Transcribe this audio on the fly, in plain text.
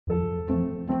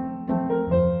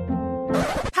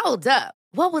Hold up.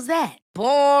 What was that?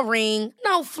 Boring.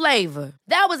 No flavor.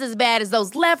 That was as bad as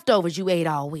those leftovers you ate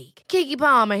all week. Keke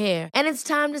Palmer here, and it's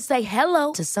time to say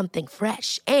hello to something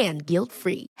fresh and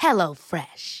guilt-free. Hello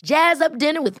Fresh. Jazz up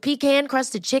dinner with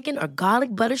pecan-crusted chicken or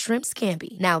garlic butter shrimp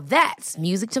scampi. Now that's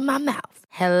music to my mouth.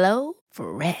 Hello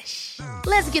Fresh.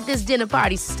 Let's get this dinner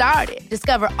party started.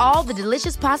 Discover all the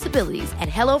delicious possibilities at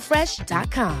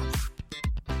hellofresh.com.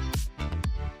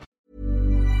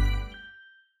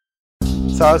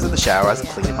 So I was in the shower, I was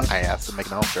cleaning my ass and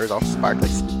making all sure it's all sparkly,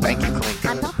 spanky clean.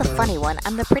 I'm not the funny one,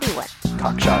 I'm the pretty one.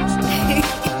 Cock shots.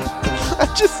 I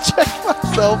just checked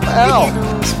myself out.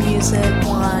 Candles, music,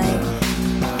 wine,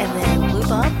 and then lube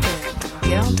up and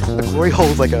get on top. The glory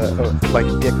hole's like a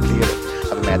dick theater.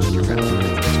 I've imagined your family.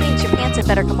 Which means your pants had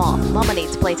better come off. Mama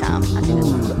needs playtime. I do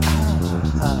that.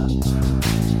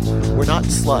 We're not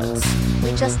sluts.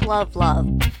 We just love love.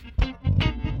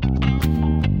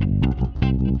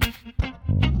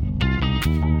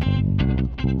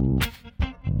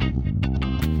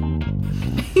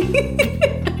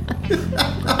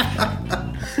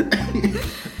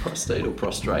 Prostate or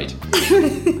prostrate.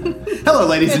 Hello,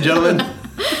 ladies and gentlemen.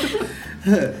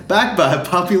 Back by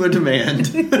popular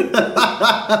demand,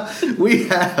 we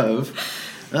have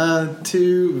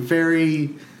two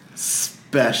very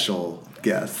special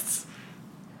guests.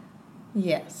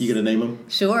 Yes. You gonna name them?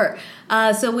 Sure.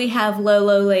 So we have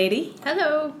Lolo Lady.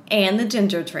 Hello. And the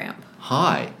Ginger Tramp.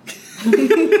 Hi.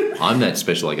 I'm that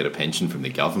special I get a pension from the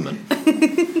government.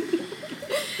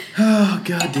 Oh,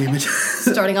 god damn it.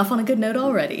 Starting off on a good note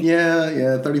already.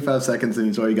 Yeah, 35 seconds and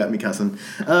he's already got me cussing.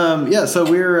 So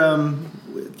we're,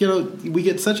 we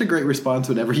get such a great response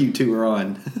whenever you two are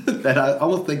on that I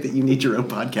almost think that you need your own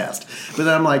podcast. But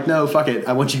then I'm like, no, fuck it.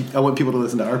 I want people to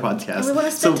listen to our podcast. And we want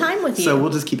to spend time with you. So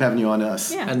we'll just keep having you on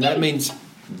us. Yeah. And that means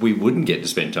we wouldn't get to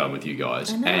spend time with you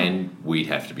guys, and we'd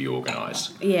have to be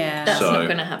organised. Yeah. That's not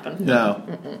going to happen.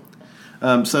 No.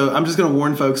 So I'm just going to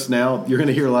warn folks now. You're going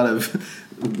to hear a lot of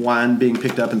wine being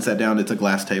picked up and set down. It's a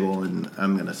glass table, and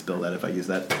I'm going to spill that if I use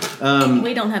that.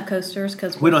 We don't have coasters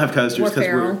because we don't have coasters because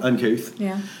feral. we're uncouth.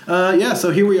 Yeah. So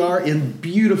here we are in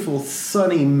beautiful,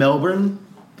 sunny Melbourne.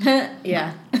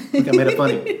 Yeah. Look, I made it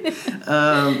funny.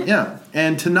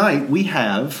 And tonight we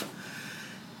have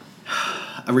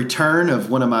a return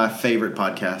of one of my favorite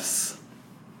podcasts.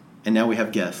 And now we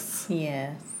have guests.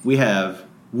 Yes. We have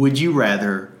Would You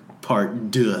Rather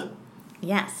Part 2.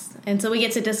 Yes. And so we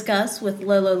get to discuss with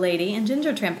Lolo Lady and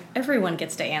Ginger Tramp. Everyone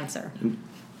gets to answer.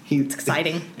 It's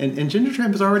exciting. And Ginger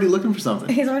Tramp is already looking for something.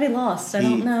 He's already lost. I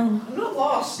don't know. I'm not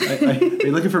lost. Are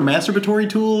you looking for masturbatory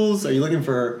tools? Are you looking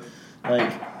for,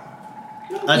 like,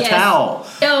 a towel?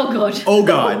 Oh, God. Oh,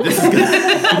 God. This is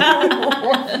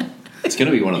good. It's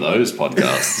going to be one of those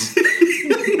podcasts.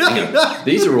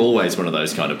 These are always one of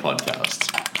those kind of podcasts.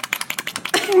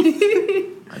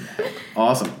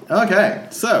 Awesome. Okay,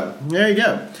 so there you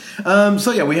go.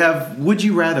 We have Would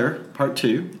You Rather Part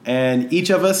 2, and each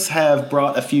of us have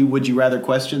brought a few Would You Rather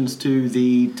questions to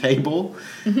the table.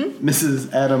 Mm-hmm.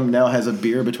 Mrs. Adam now has a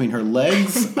beer between her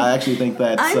legs. I actually think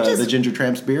that's the Ginger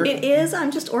Tramp's beer. It is.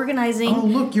 I'm just organizing. Oh,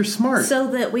 look, you're smart. So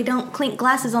that we don't clink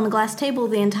glasses on the glass table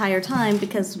the entire time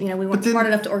because, we weren't smart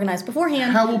enough to organize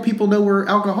beforehand. How will people know we're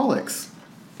alcoholics?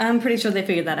 I'm pretty sure they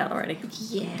figured that out already.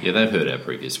 Yeah, they've heard our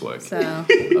previous work. So,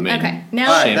 okay.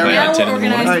 Now we're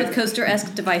organized with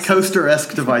coaster-esque devices.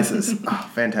 Coaster-esque devices.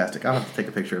 Oh, fantastic. I'll have to take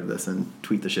a picture of this and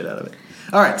tweet the shit out of it.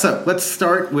 All right, so let's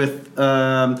start with,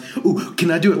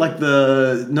 can I do it like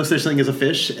the No Such Thing as a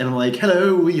Fish? And I'm like,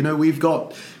 hello, we've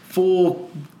got 4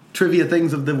 trivia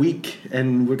things of the week,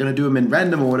 and we're going to do them in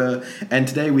random order. And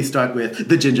today we start with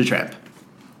the Ginger Tramp.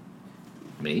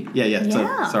 Me? Yeah.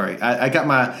 So, sorry. I got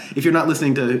my... If you're not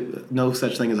listening to No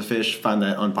Such Thing as a Fish, find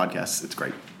that on podcasts. It's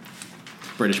great.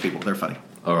 British people, they're funny.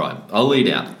 All right, I'll lead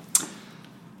out.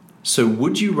 So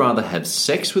would you rather have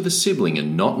sex with a sibling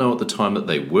and not know at the time that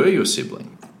they were your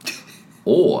sibling?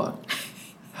 Or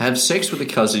have sex with a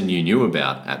cousin you knew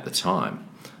about at the time?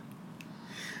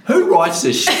 Who writes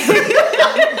this shit?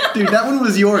 Dude, that one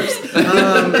was yours.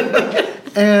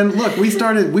 And look,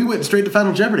 we went straight to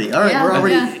Final Jeopardy. All right, we're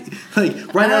already, out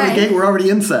of the gate, we're already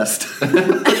incest.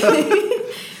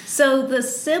 So the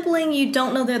sibling, you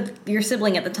don't know they're your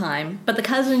sibling at the time, but the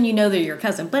cousin, you know they're your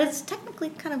cousin. But it's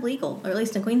technically kind of legal, or at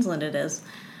least in Queensland it is.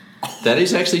 That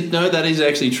is actually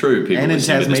true. People and in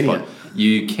Tasmania.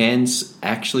 You can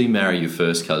actually marry your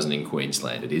first cousin in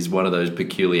Queensland. It is one of those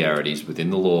peculiarities within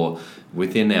the law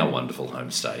within our wonderful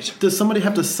home state. Does somebody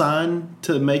have to sign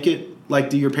to make it Like,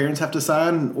 do your parents have to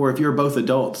sign? Or if you're both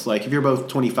adults, like if you're both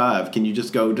 25, can you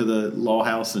just go to the law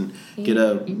house and get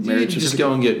a You marriage just certificate?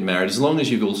 go and get married, as long as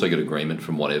you've also got agreement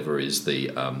from whatever is the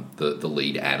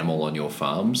lead animal on your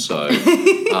farm. So,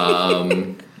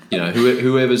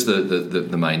 whoever's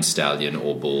the main stallion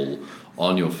or bull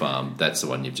on your farm, that's the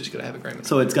one you've just got to have agreement.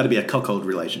 So it's got to be a cuckold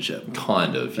relationship.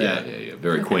 Kind of, yeah.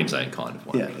 Very Queensland kind of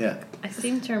one. Yeah. I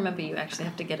seem to remember you actually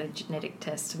have to get a genetic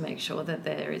test to make sure that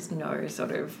there is no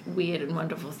sort of weird and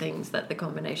wonderful things that the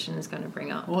combination is going to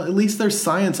bring up. Well, at least there's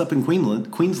science up in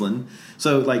Queensland.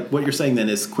 So, like, what you're saying then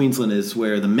is Queensland is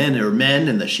where the men are men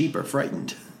and the sheep are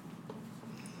frightened.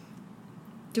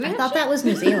 Do we I have thought sheep? that was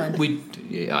New Zealand.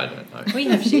 I don't know. We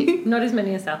have sheep. Not as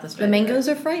many as South The Australia. mangoes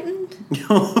are frightened?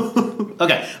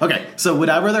 Okay. So would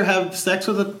I rather have sex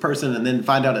with a person and then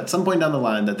find out at some point down the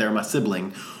line that they're my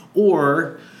sibling,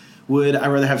 or would I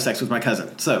rather have sex with my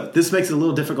cousin? So this makes it a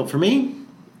little difficult for me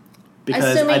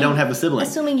because I don't have a sibling.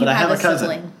 Assuming you but I have a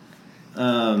cousin.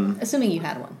 sibling. Assuming you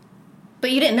had one.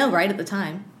 But you didn't know right at the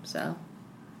time, so.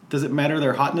 Does it matter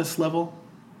their hotness level?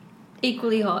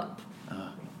 Equally hot.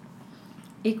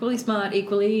 Equally smart,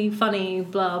 equally funny,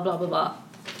 blah, blah, blah, blah.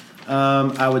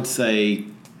 I would say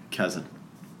cousin.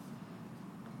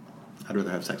 I'd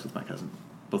rather have sex with my cousin,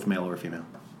 both male or female.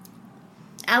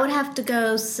 I would have to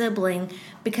go sibling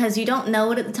because you don't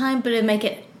know it at the time, but it'd make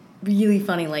it really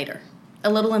funny later. A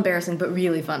little embarrassing, but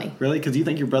really funny. Really? Because you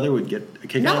think your brother would get a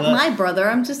kick out of Not that? my brother.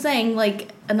 I'm just saying,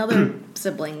 like, another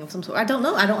sibling of some sort. I don't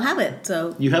know. I don't have it,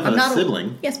 so. You have I'm a not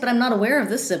sibling? Yes, but I'm not aware of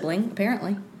this sibling,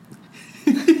 apparently.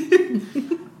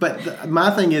 But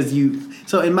my thing is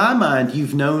so in my mind,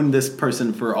 you've known this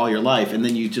person for all your life, and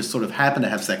then you just sort of happen to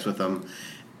have sex with them.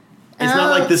 It's not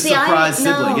like this surprise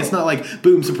sibling. no. It's not like,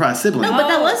 boom, surprise sibling. No, but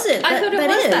that was it. I thought it That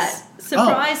was is. that.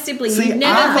 Surprise sibling. See, You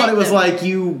never I thought met it was them. like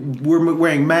you were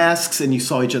wearing masks and you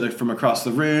saw each other from across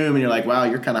the room, and you're like, wow,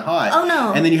 you're kind of hot. Oh,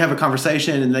 no. And then you have a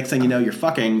conversation, and the next thing you know, you're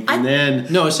fucking, and then...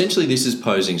 No, essentially this is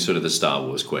posing sort of the Star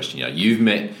Wars question. You're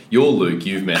Luke,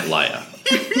 you've met Leia.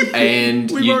 And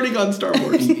We've already gone Star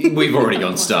Wars. We've already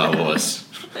gone Star Wars.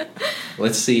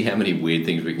 Let's see how many weird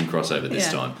things we can cross over this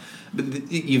Yeah. time.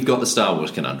 But you've got the Star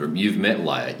Wars conundrum. You've met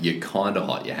Leia. You're kind of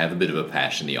hot. You have a bit of a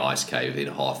pash in the ice cave in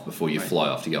Hoth before you fly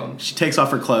off to go and... She takes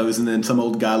off her clothes, and then some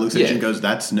old guy looks at Yeah. you and goes,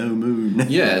 that's no moon.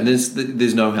 Yeah, and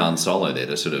there's no Han Solo there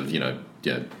to sort of,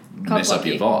 mess up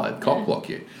your vibe, cock block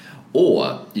you.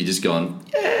 Or you're just going,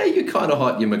 yeah, you're kind of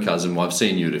hot. You're my cousin. Well, I've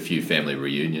seen you at a few family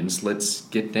reunions. Let's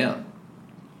get down.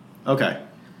 Okay.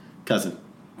 Cousin.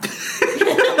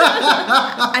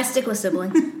 I stick with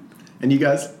sibling. And you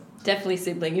guys? Definitely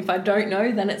sibling. If I don't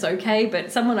know, then it's okay.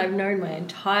 But someone I've known my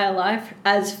entire life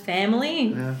as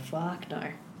family, fuck no.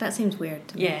 That seems weird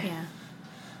to me. Yeah.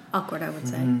 Awkward, I would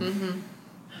say.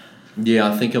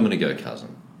 Yeah, I think I'm going to go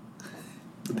cousin.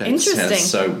 That Interesting. sounds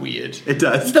so weird. It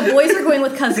does. The boys are going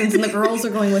with cousins and the girls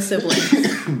are going with siblings.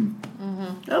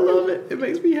 I love it. It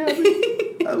makes me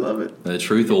happy. I love it. The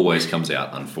truth always comes out,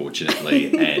 unfortunately,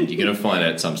 and you're going to find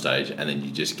out at some stage, and then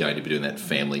you're just going to be doing that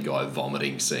Family Guy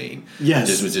vomiting scene. Yes.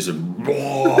 Just was just a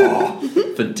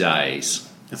for days.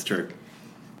 That's true.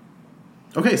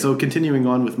 Okay, so continuing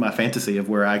on with my fantasy of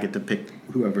where I get to pick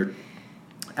whoever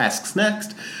asks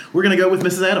next, we're going to go with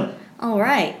Mrs. Adam. All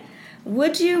right.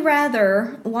 Would you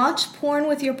rather watch porn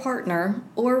with your partner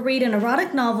or read an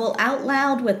erotic novel out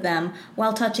loud with them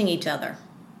while touching each other?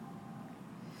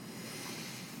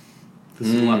 This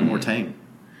is a lot more tame.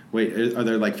 Wait, are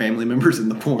there like family members in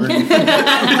the porn?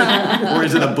 Or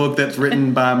is it a book that's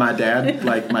written by my dad?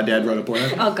 Like my dad wrote a porn?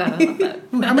 Oh god, I love that.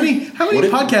 How many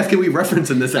podcasts can we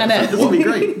reference in this episode? This would be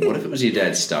great. What if it was your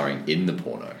dad starring in the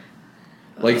porno?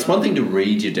 Like, it's one thing to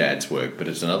read your dad's work, but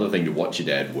it's another thing to watch your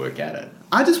dad work at it.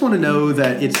 I just want to know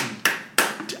that it's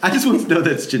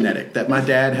genetic. That my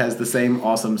dad has the same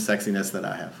awesome sexiness that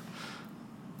I have.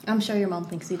 I'm sure your mom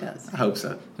thinks he does. I hope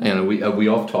so. And are we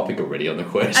off topic already on the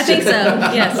question? I think so.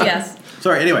 Yes.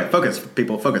 Sorry. Anyway, focus,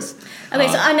 people. Focus. Okay,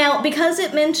 so now because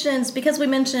we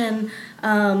mention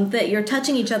that you're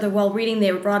touching each other while reading the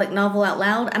erotic novel out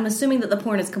loud, I'm assuming that the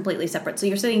porn is completely separate. So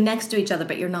you're sitting next to each other,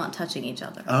 but you're not touching each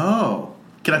other. Oh,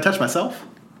 can I touch myself?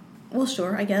 Well,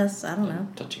 sure, I guess. I don't know.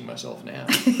 Touching myself now.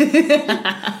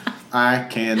 I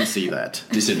can see that.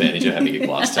 Disadvantage of having a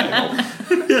glass table.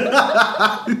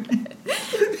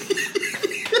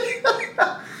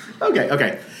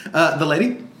 Okay. The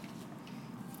lady?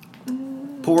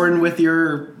 Porn with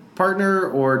your partner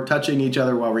or touching each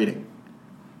other while reading?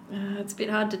 It's a bit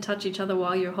hard to touch each other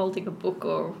while you're holding a book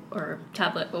or a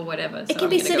tablet or whatever. It can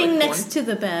be sitting next to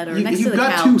the bed or You- next to you've the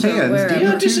got couch two or hands. wherever. Do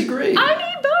you I disagree. I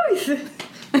need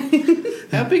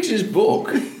both. How big's his book?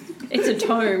 It's a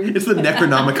tome. It's the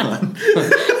Necronomicon.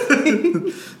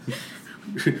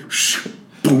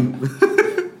 Boom.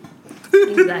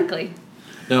 Exactly.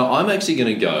 Now, I'm actually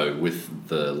going to go with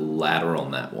the latter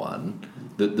on that one,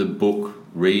 the book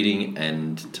reading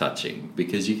and touching,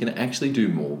 because you can actually do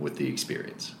more with the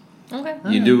experience. Okay.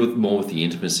 You do more with the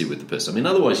intimacy with the person. I mean,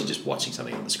 otherwise you're just watching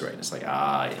something on the screen. It's like,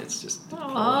 it's just...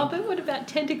 Oh, but what about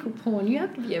tentacle porn? You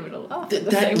have to be able to laugh at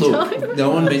the same Look, time.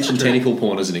 no one mentioned tentacle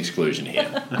porn as an exclusion here.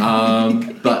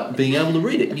 But being able to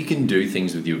read it, you can do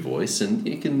things with your voice and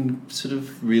you can sort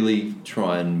of really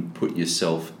try and put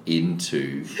yourself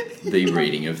into the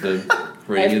reading of the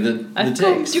I've text.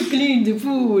 come to clean the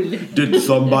pool. Did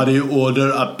somebody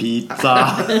order a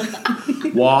pizza?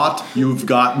 What? You've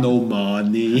got no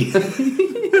money. Oh,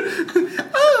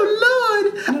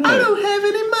 Lord. I don't have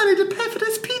any money to pay for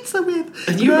this pizza with.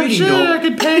 And you're reading I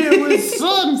could pay it with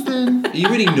something. Are you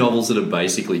reading novels that are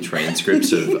basically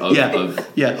transcripts of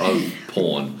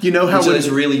porn? You know how it's when- those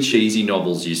really cheesy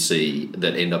novels you see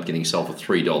that end up getting sold for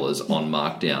 $3 on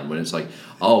markdown when it's like,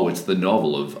 oh, it's the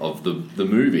novel of the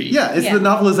movie. Yeah, it's the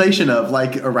novelization of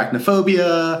like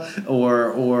Arachnophobia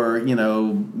or you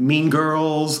know, Mean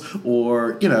Girls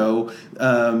or, you know,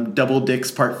 Double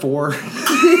Dicks Part 4.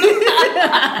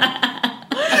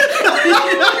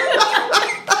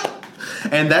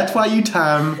 And that's why you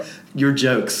time your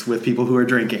jokes with people who are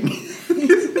drinking.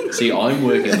 See, I'm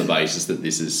working on the basis that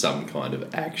this is some kind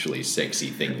of actually sexy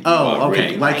thing that you Oh, are okay.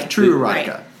 reading. Like true Right.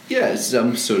 erotica. Yeah,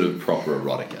 some sort of proper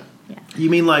erotica. You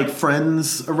mean like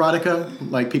Friends erotica?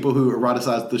 Like people who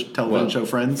eroticize the television show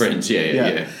Friends? Friends,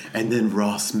 yeah. And then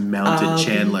Ross mounted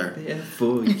Chandler. Yeah,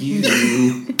 for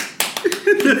you.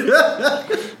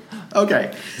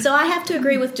 Okay. So I have to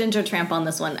agree with Ginger Tramp on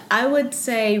this one. I would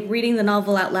say reading the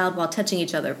novel out loud while touching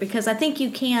each other, because I think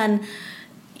you can...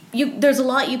 there's a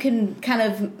lot you can kind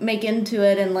of make into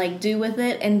it and like do with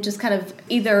it, and just kind of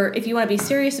either, if you want to be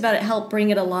serious about it, help bring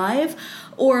it alive,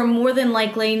 or more than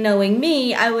likely, knowing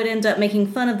me, I would end up making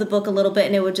fun of the book a little bit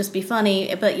and it would just be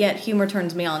funny, but yet humor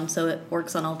turns me on, so it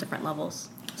works on all different levels.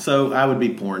 So I would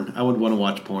be porn. I would want to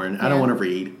watch porn. I don't want to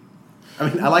read. I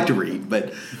mean, I like to read,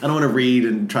 but I don't want to read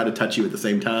and try to touch you at the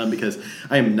same time because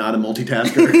I am not a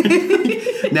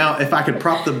multitasker. Now, if I could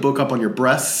prop the book up on your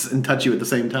breasts and touch you at the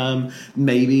same time,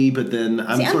 maybe, but then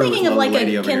I'm sort thinking of of like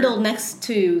lady a over Kindle here. next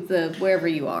to the wherever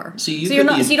you are. So you're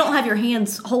not. So you don't have your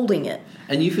hands holding it.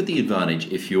 And you've got the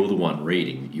advantage, if you're the one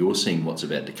reading, you're seeing what's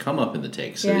about to come up in the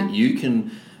text, so Yeah. that you can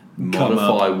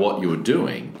modify what you're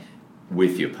doing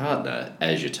with your partner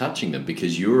as you're touching them,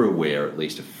 because you're aware at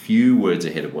least a few words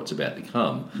ahead of what's about to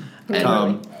come.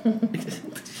 And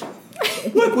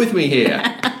work with me here.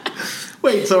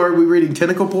 Wait, so are we reading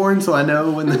tentacle porn so I know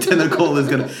when the tentacle is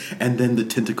going to... And then the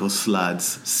tentacle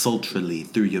slides sultrily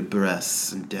through your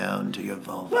breasts and down to your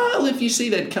vulva. Well, if you see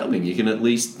that coming, you can at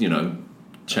least,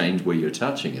 change where you're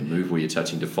touching and move where you're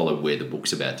touching to follow where the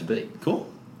book's about to be.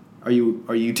 Cool. Do you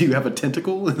have a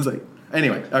tentacle? It's like...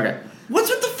 Anyway, okay. What's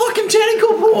with the fucking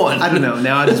tentacle porn? I don't know.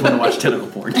 Now I just want to watch tentacle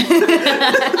porn.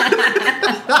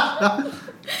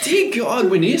 Dear God,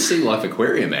 we're near Sea Life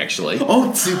Aquarium, actually.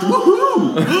 Oh,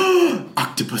 woohoo!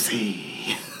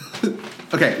 Octopussy.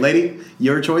 Okay, lady,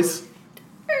 your choice.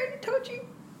 I already told you.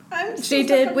 She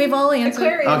did. We've all answered.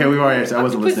 Aquarium. Okay, we've already answered. I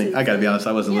wasn't Octopus. listening. I gotta be honest.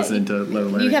 I wasn't listening to Little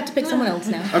Larry. You have to pick someone else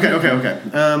now. Okay.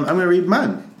 I'm gonna read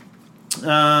mine.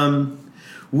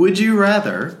 Would you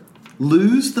rather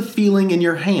lose the feeling in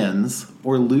your hands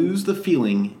or lose the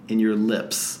feeling in your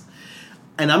lips?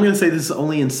 And I'm going to say this is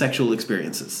only in sexual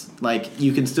experiences. Like,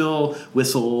 you can still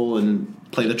whistle and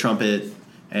play the trumpet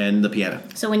and the piano.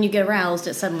 So when you get aroused,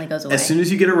 it suddenly goes away. As soon as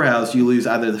you get aroused, you lose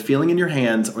either the feeling in your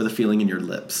hands or the feeling in your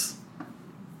lips.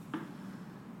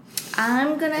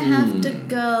 I'm going to have to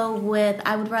go with,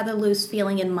 I would rather lose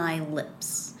feeling in my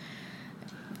lips.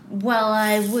 Well,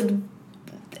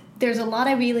 there's a lot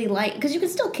I really like, because you can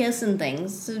still kiss and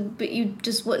things, but you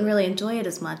just wouldn't really enjoy it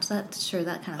as much. That kind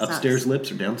of sucks. Upstairs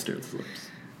lips or downstairs lips?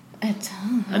 I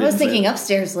didn't was say thinking it.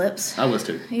 upstairs lips. I was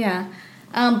too. Yeah.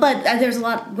 But there's a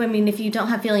lot, I mean, if you don't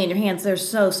have feeling in your hands, there's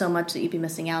so much that you'd be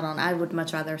missing out on. I would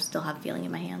much rather still have feeling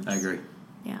in my hands. I agree.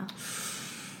 Yeah.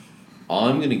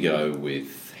 I'm going to go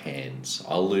with hands.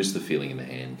 I'll lose the feeling in the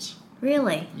hands.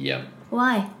 Really? Yeah.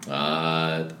 Why?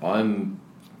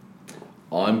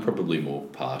 I'm probably more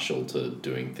partial to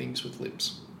doing things with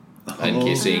lips and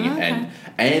kissing, okay.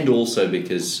 and also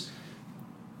because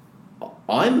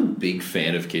I'm a big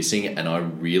fan of kissing, and I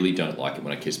really don't like it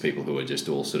when I kiss people who are just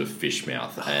all sort of fish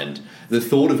mouth. And the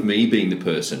thought of me being the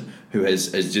person who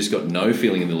has just got no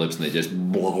feeling in the lips and they're just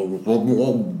blah, blah,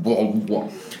 blah, blah, blah.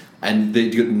 and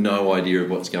they've got no idea of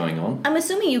what's going on. I'm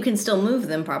assuming you can still move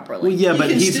them properly. Well, yeah, You but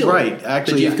can he's still- right.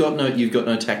 Actually, but you've got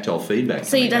no tactile feedback.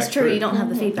 So coming that's back true. through. You don't have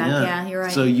the feedback. Yeah, you're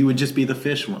right. So you would just be the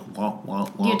fish. You're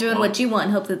doing what you want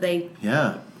and hope that they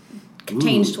Yeah.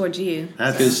 change towards you.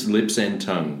 That's Because lips and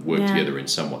tongue work Yeah. together in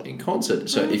somewhat in concert.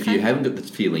 So if you haven't got the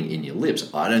feeling in your lips,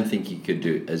 I don't think you could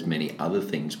do as many other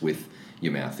things with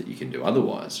your mouth that you can do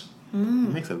otherwise. It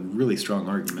makes a really strong It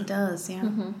argument. does, yeah.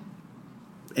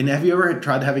 And have you ever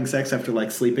tried having sex after like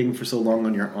sleeping for so long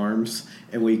on your arms,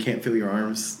 and where you can't feel your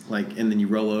arms, like, and then you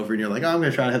roll over and you're like, oh, I'm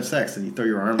gonna try to have sex, and you throw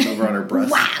your arms over on her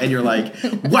breast, and you're like,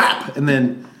 whap, and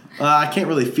then I can't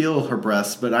really feel her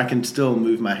breast, but I can still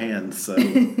move my hands. So,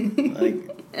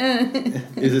 like,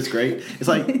 is this great? It's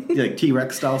like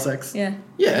T-Rex style sex. Yeah.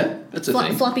 Yeah, that's a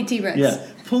thing. Floppy T-Rex. Yeah.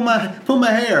 Pull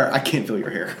my hair. I can't feel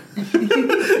your hair.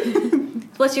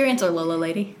 What's your answer, Lola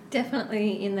lady?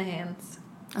 Definitely in the hands.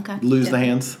 Okay. Lose the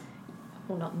hands.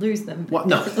 Well, not lose them. What?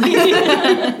 No.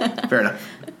 Fair enough.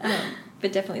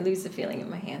 But definitely lose the feeling in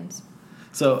my hands.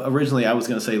 So originally I was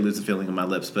going to say lose the feeling in my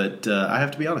lips, but I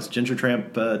have to be honest. Ginger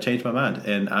Tramp changed my mind,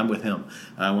 and I'm with him.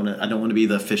 I don't want to be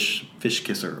the fish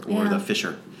kisser or Yeah. the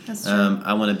fisher. That's true.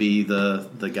 I want to be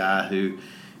the guy who,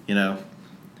 you know.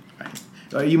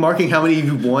 Are you marking how many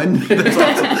you've won? That's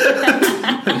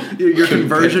awesome. Your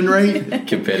conversion rate.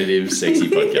 Competitive, sexy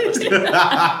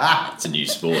podcasting. It's a new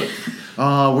sport.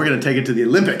 Oh, we're going to take it to the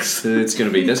Olympics. That's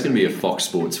going to be a Fox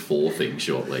Sports 4 thing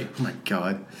shortly. Oh my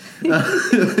God.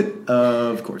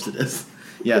 Of course it is.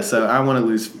 Yeah, so I want to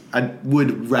lose. I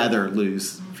would rather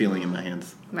lose feeling in my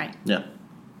hands. Right. Yeah.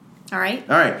 All right.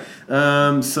 All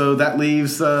right. So that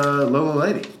leaves Lola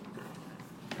Lady.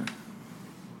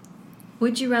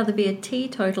 Would you rather be a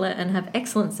teetotaler and have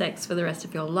excellent sex for the rest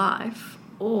of your life,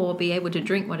 or be able to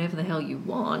drink whatever the hell you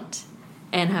want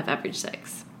and have average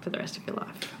sex for the rest of your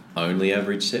life? Only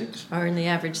average sex? Or only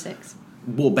average sex?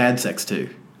 Well, bad sex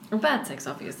too. Well, bad sex,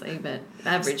 obviously, but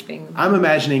average being the I'm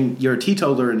imagining you're a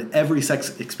teetotaler and every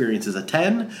sex experience is a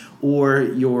 10, or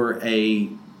you're a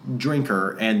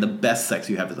drinker and the best sex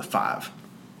you have is a 5.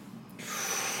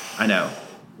 I know.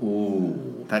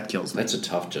 Ooh. That kills me. That's a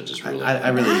tough judge's ruling. I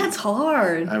really, That's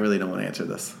hard. I really don't want to answer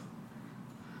this.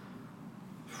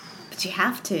 But you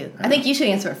have to. I think you should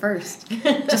answer it first.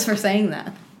 Just for saying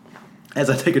that. As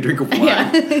I take a drink of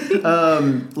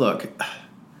wine. Look.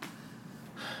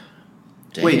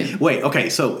 Damn. Wait. Okay,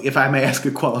 so if I may ask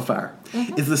a qualifier,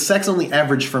 is the sex only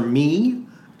average for me,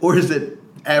 or is it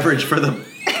average for the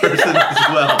person as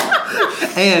well?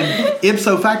 And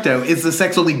ipso facto, is the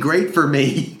sex only great for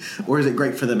me, or is it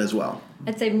great for them as well?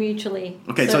 I'd say mutually.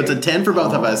 Okay, so it's a 10 for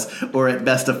both of us, or at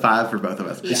best a 5 for both of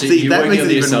us. Yeah. So See, you're that working makes on it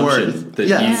the even worse. assumption that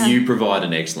Yes. you provide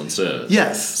an excellent service.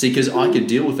 Yes. See, because I could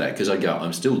deal with that because I go,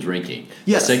 I'm still drinking.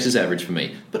 Yes. The sex is average for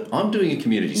me. But I'm doing a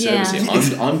community Yeah. service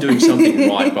here. I'm doing something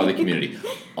right by the community.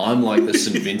 I'm like the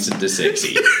St. Vincent de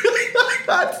Sexy.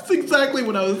 That's exactly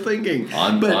what I was thinking.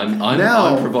 I'm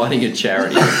now, providing a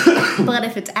charity. But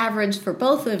if it's average for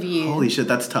both of you, holy shit,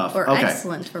 that's tough. or Okay.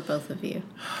 excellent for both of you,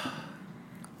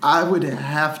 I would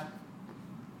have.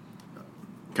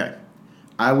 Okay.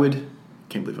 I would.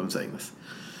 Can't believe I'm saying this.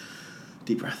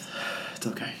 Deep breath. It's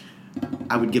okay.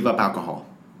 I would give up alcohol.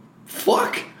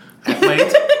 Fuck.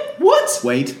 Wait. What?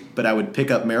 Wait. But I would pick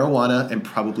up marijuana and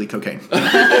probably cocaine.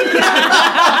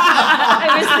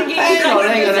 I was thinking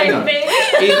Hang on.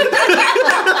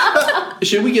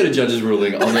 Should we get a judge's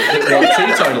ruling on what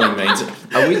teetotaling means?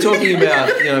 Are we talking about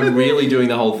really doing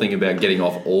the whole thing about getting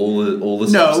off all the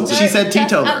No, substances? she said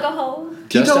teetotaler. Alcohol.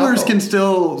 Just Teetotalers alcohol. can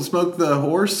still smoke the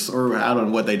horse, or I don't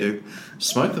know what they do.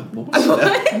 Smoke the what?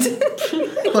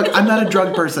 Look, I'm not a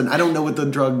drug person. I don't know what the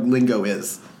drug lingo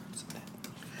is.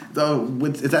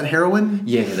 Is that heroin?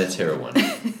 Yeah, that's heroin.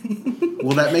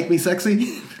 Will that make me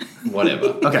sexy? Whatever.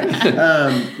 Okay.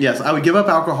 Yes, I would give up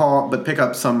alcohol, but pick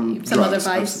up some Some other drugs.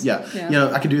 vice. Yeah. Yeah. You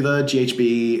know, I could do the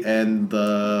GHB and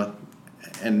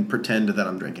pretend that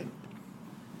I'm drinking.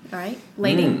 all right,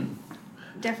 lady.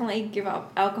 Definitely give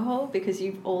up alcohol because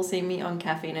you've all seen me on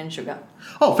caffeine and sugar.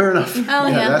 Oh, fair enough. Oh,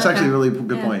 yeah, That's okay. actually a really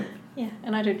good Yeah. point. Yeah,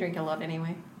 and I don't drink a lot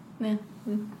anyway. Yeah.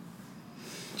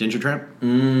 Ginger Tramp?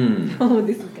 Oh,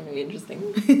 this is going to be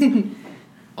interesting.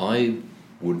 I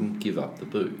wouldn't give up the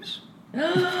booze.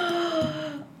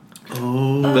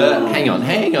 Oh. But hang on.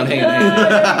 You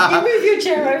move your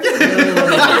chair over.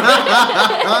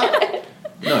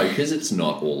 No, because it's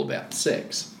not all about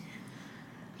sex.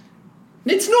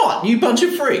 It's not, you bunch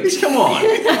of freaks. Come on.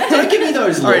 Don't give me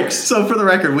those All right, looks. so for the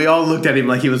record, we all looked at him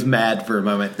like he was mad for a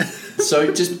moment.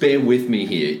 So just bear with me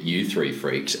here, you three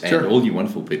freaks, and Sure. all you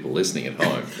wonderful people listening at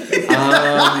home.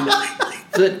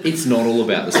 that it's not all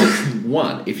about the sex.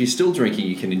 One, if you're still drinking,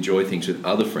 you can enjoy things with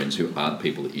other friends who aren't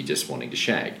people that you're just wanting to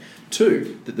shag.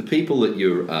 Two, that the people that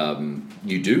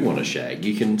you do want to shag,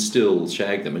 you can still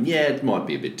shag them. And yeah, it might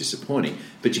be a bit disappointing,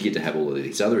 but you get to have all of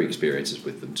these other experiences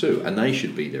with them too. And they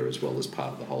should be there as well as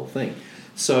part of the whole thing.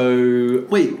 So...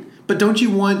 Wait, but don't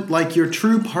you want, like, your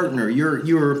true partner, your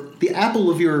the apple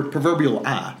of your proverbial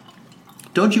eye,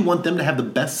 don't you want them to have the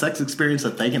best sex experience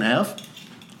that they can have?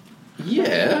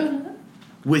 Yeah.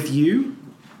 With you?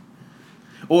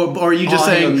 Or are you just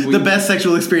saying the best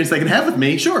sexual experience they can have with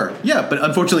me? Sure. Yeah, but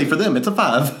unfortunately for them, it's a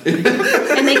 5. And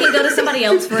they can go to somebody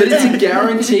else for But a it's a 10.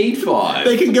 guaranteed 5.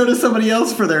 They can go to somebody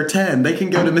else for their 10. They can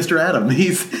go to Mr. Adam.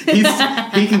 He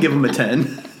can give them a 10.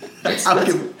 Hey,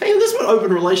 that's what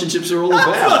open relationships are all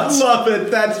about. I love it.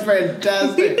 That's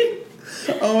fantastic.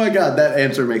 Oh my god, that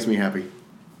answer makes me happy.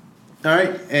 All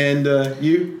right, and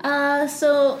you?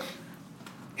 So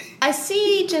I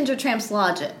see Ginger Tramp's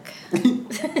logic,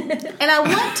 and I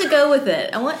want to go with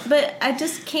it. But I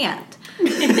just can't.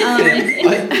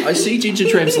 I see Ginger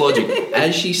Tramp's logic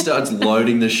as she starts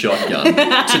loading the shotgun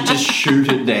to just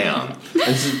shoot it down.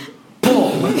 And just,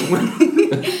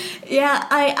 boom! Yeah,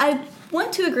 I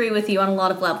want to agree with you on a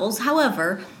lot of levels.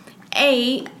 However,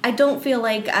 I don't feel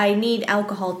like I need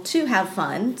alcohol to have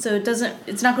fun, so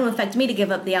it's not going to affect me to give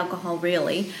up the alcohol,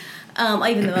 really,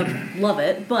 even though I love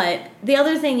it. But the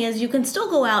other thing is you can still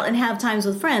go out and have times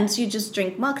with friends. You just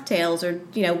drink mocktails or,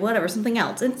 whatever, something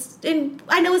else. And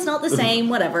I know it's not the same,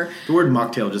 whatever. The word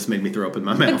mocktail just made me throw up in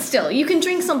my mouth. But still, you can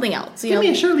drink something else. Give me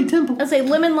a Shirley Temple. Let's say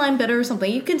lemon lime bitter or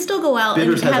something. You can still go out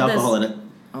Bitters and has have alcohol this. in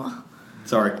it.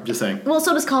 Sorry, just saying. Well,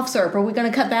 so does cough syrup. Are we going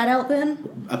to cut that out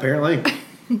then? Apparently.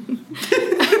 I'm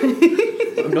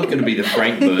not going to be the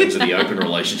Frank Burns of the open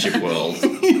relationship world.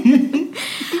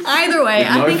 Either way,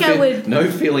 I think I would. No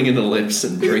feeling in the lips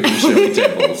and drinking Shirley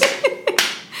Temples.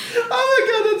 Oh my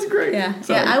god, that's great. Yeah,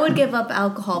 Sorry. I would give up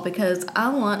alcohol because I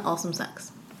want awesome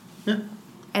sex. Yeah.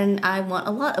 And I want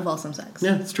a lot of awesome sex.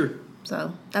 Yeah, it's true.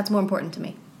 So that's more important to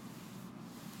me.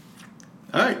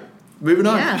 All right, moving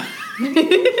on. Yeah.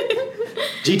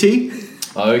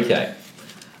 GT? Okay.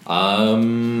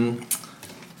 I'm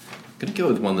going to go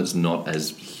with one that's not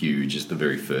as huge as the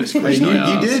very first question I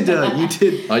asked. You did.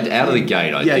 Out of the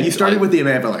gate, You started with the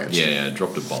avalanche. Yeah, I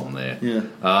dropped a bomb there.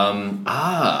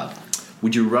 Yeah.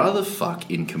 Would you rather fuck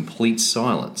in complete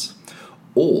silence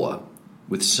or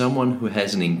with someone who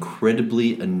has an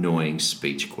incredibly annoying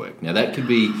speech quirk? Now, that could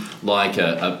be like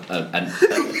an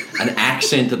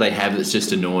accent that they have that's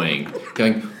just annoying,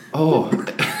 going, oh...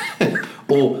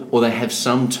 Or they have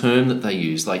some term that they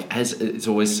use, like it's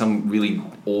always some really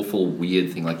awful,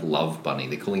 weird thing like love bunny.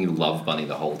 They're calling you love bunny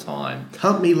the whole time.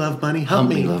 Hump me, love bunny. Hump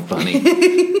me, love bunny.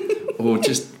 Or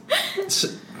just, so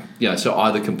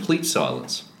either complete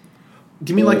silence.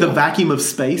 Do you mean like the vacuum of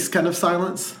space kind of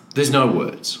silence? There's no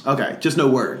words. Okay, just no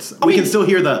words. We can still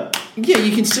hear the... Yeah,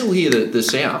 you can still hear the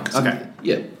sounds. Okay.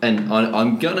 Yeah, and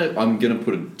I'm gonna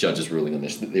put a judge's ruling on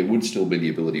this, that there would still be the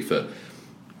ability for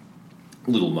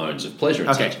little moans of pleasure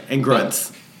and such. And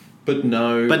grunts. But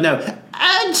no.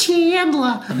 Oh,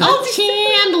 Chandler. Oh,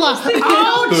 Chandler.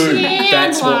 Oh, Boom. Chandler.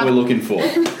 That's what we're looking for.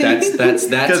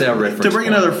 That's our reference. To bring point.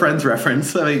 another Friends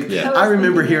reference, I mean, Yeah. I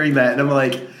remember hearing that, and I'm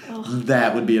like,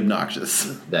 that would be obnoxious.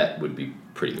 That would be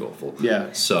pretty awful.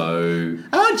 Yeah. So.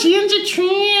 Oh, Ginger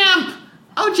Tramp.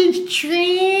 Oh, Ginger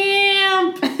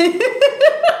Tramp.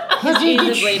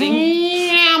 Ginger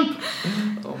Tramp.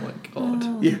 Oh my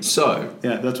god. Yeah. So.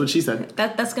 Yeah, that's what she said.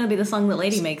 That's going to be the song that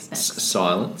Lady makes next.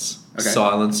 Silence. Okay.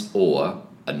 Silence or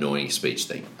annoying speech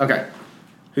thing. Okay.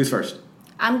 Who's first?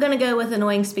 I'm going to go with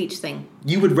annoying speech thing.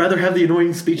 You would rather have the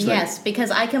annoying speech thing? Yes,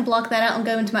 because I can block that out and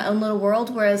go into my own little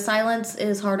world, whereas silence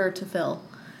is harder to fill.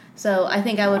 So I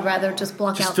think I would rather just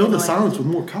block Just out fill the annoying. silence with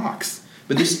more cocks.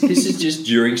 But this is just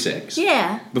during sex.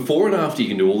 Yeah, Before and after, you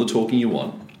can do all the talking you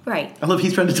want. right. I love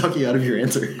he's trying to talk you out of your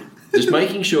answer. Just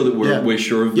making sure that we're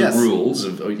sure of the Yes. rules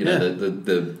of Yeah.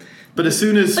 the But as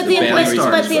soon as But the the, play boundaries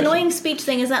starts, but the annoying speech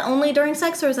thing, is that only during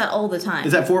sex or is that all the time?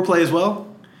 is that foreplay as well?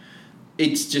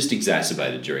 it's just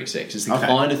exacerbated during sex. It's the Okay.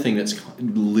 kind of thing that's a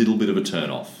little bit of a turn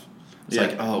off. It's Yeah.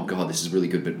 like, oh god, this is really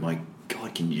good, but my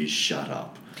god, can you just shut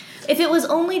up? If it was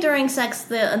only during sex,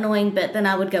 the annoying bit, then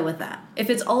I would go with that. If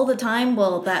it's all the time,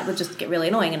 well, that would just get really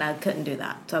annoying, and I couldn't do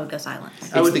that. So I would go silence.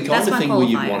 It's the That's kind of my thing where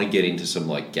you qualifier. want to get into some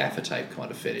like gaffer tape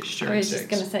kind of fetish I during was sex. just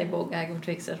going to say ball gag and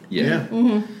fixer. Yeah.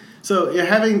 So you're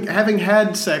having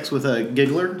had sex with a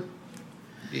giggler,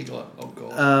 Giggler. Oh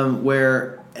god.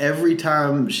 where every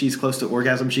time she's close to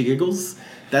orgasm, she giggles.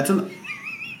 That's an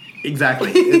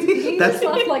exactly. That's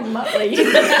Sounds like Muttley.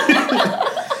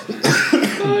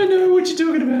 I know what you're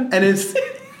talking about. and it's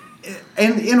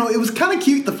And, it was kind of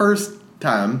cute the first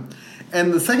time.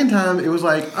 And the second time, it was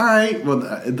like, all right. Well,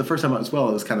 the first time as well,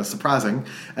 it was kind of surprising.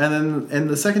 And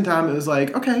the second time, it was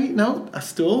like, okay, no, I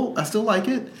still like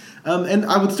it. And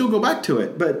I would still go back to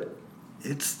it. But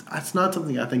it's not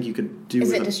something I think you could do.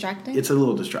 Is it distracting? It's a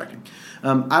little distracting.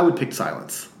 I would pick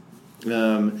silence.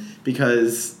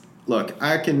 Because, look,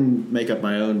 I can make up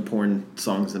my own porn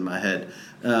songs in my head.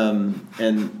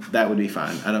 And that would be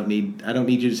fine. I don't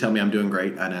need you to tell me I'm doing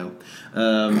great. I know.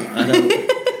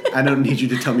 I don't need you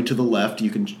to tell me to the left. You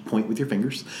can point with your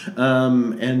fingers.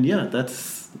 And yeah, I'm going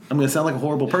to sound like a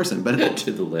horrible person, but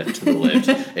to the left.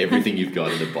 Everything you've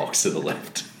got in a box to the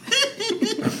left.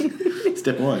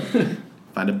 Step 1,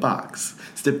 find a box.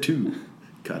 Step 2,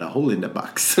 cut a hole in the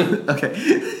box.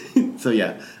 Okay. So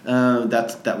yeah,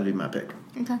 that would be my pick.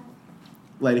 Okay.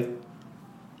 Lady.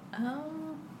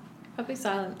 Probably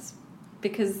silence,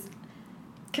 because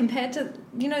compared to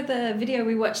the video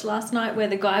we watched last night where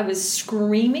the guy was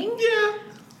screaming. Yeah.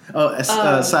 Oh,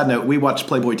 side note, we watched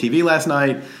Playboy TV last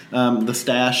night. The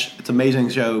Stash. It's an amazing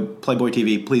show. Playboy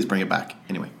TV. Please bring it back.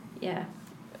 Anyway. Yeah.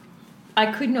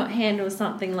 I could not handle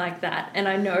something like that, and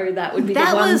I know that would be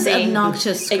that the one was thing.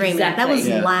 obnoxious screaming. Exactly. That was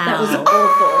loud. That was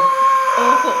awful.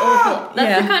 Awful. That's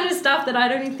Yeah. the kind of stuff that I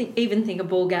don't even think a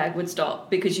ball gag would stop,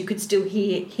 because you could still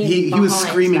hear him. He was behind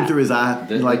screaming that. through his eye,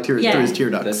 through his tear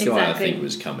ducts. That's why I Exactly. think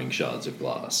was coming shards of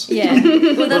glass. Yeah.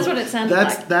 Well, that's what it sounded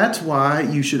like. That's why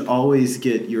you should always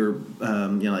get your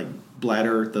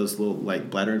bladder, those little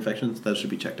bladder infections. Those should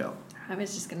be checked out. I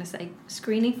was just going to say,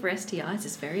 screening for STIs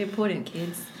is very important,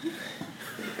 kids.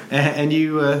 And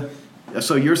you,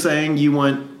 so you're saying you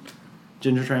want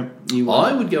Ginger Tramp?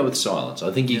 I would go with silence.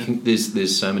 I think you can.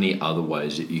 There's so many other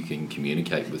ways that you can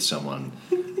communicate with someone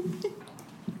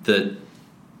that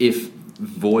if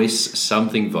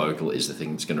something vocal is the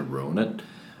thing that's going to ruin it.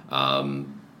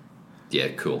 Yeah,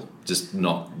 cool. Just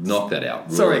knock that out.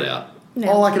 Rule it out. No.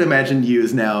 All I can imagine you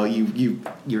is now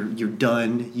you're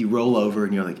done. You roll over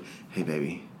and you're like, "Hey,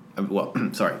 baby." Well,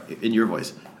 sorry, in your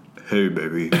voice. "Hey,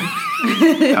 baby,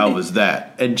 how was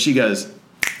that?" And she goes,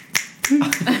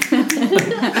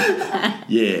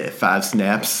 "Yeah, 5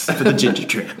 snaps for the Ginger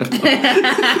Tramp."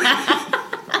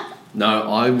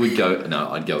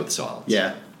 I'd go with silence.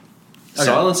 Yeah. Okay.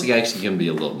 Silence actually can be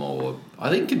a lot more. I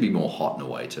think it can be more hot in a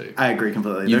way too. I agree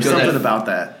completely. You've There's got something that- about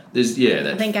that. I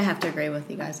think I have to agree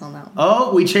with you guys on that one.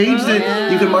 Oh, we changed it. yeah.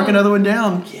 You can mark another one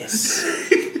down. Yes.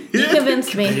 You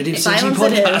convinced me. Competitive Silence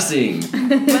sexy it is. podcasting.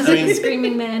 Was it the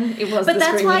screaming man? It was But the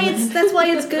that's screaming why man. that's why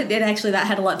it's good. And actually, that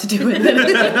had a lot to do with it.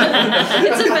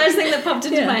 It's the first thing that popped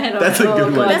into my head. That's a good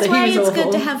one. God, That's he why was it's awful.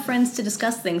 good to have friends to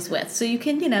discuss things with, so you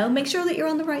can make sure that you're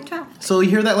on the right track. So you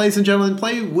hear that, ladies and gentlemen?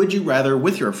 Play Would You Rather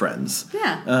with your friends.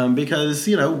 Yeah. Because,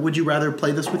 would you rather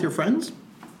play this with your friends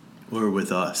or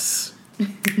with us?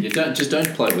 You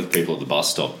don't play it with people at the bus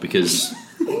stop, because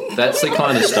that's the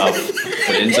kind of stuff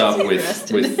that ends up with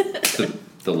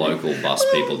the local bus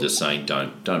people just saying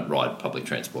don't ride public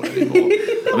transport anymore.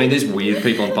 I mean, there's weird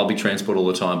people on public transport all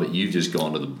the time, but you've just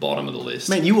gone to the bottom of the list.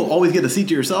 Man, you will always get a seat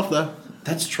to yourself, though.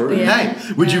 That's true. Yeah.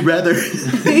 Hey, would you rather?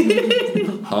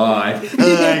 Hi.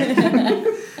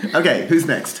 Okay, who's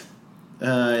next?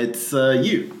 It's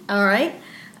you. All right.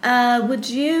 Would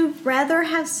you rather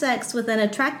have sex with an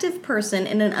attractive person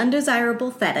in an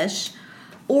undesirable fetish,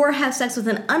 or have sex with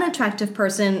an unattractive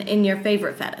person in your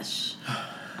favorite fetish?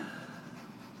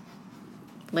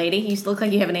 Lady, you look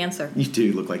like you have an answer. You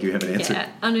do look like you have an answer. Yeah,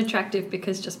 unattractive,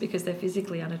 because just because they're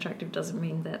physically unattractive doesn't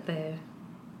mean that they're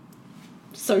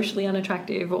socially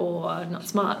unattractive or not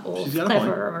smart or She's got a point.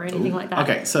 clever or anything like that.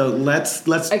 Okay, so let's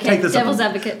Okay, take this devil's up.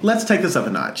 advocate. Let's take this up a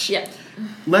notch. Yeah.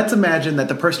 Let's imagine that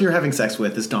the person you're having sex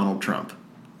with is Donald Trump.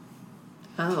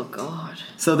 Oh God.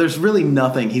 So there's really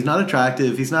nothing. He's not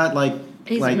attractive. He's not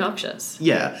He's like obnoxious.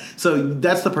 Yeah. So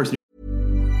that's the person.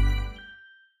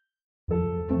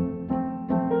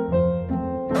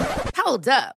 Hold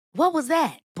up. What was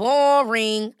that?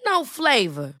 Boring. No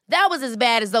flavor. That was as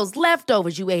bad as those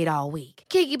leftovers you ate all week.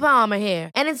 Keke Palmer here,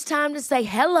 and it's time to say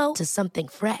hello to something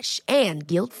fresh and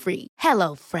guilt-free.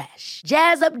 Hello Fresh.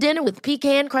 Jazz up dinner with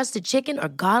pecan-crusted chicken or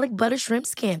garlic butter shrimp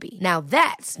scampi. Now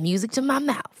that's music to my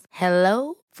mouth.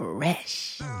 Hello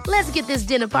Fresh. Let's get this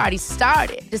dinner party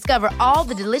started. Discover all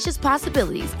the delicious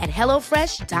possibilities at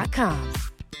hellofresh.com.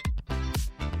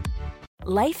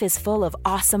 Life is full of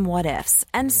awesome what-ifs,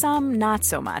 and some not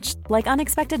so much, like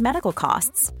unexpected medical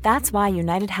costs. That's why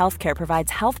United Healthcare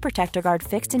provides Health Protector Guard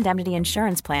fixed indemnity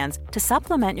insurance plans to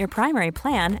supplement your primary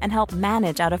plan and help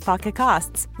manage out-of-pocket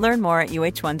costs. Learn more at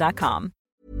uh1.com.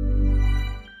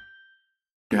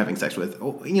 you're having sex with,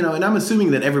 you know, and I'm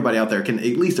assuming that everybody out there can at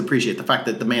least appreciate the fact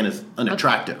that the man is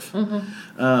unattractive.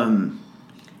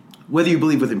 Whether you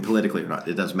believe with him politically or not,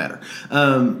 it doesn't matter.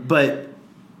 But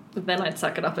then I'd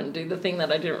suck it up and do the thing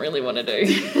that I didn't really want to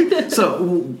do.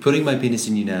 so Putting my penis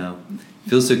in you now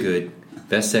feels so good.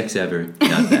 Best sex ever.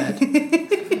 Not bad.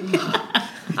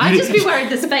 I'd just be worried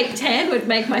this fake tan would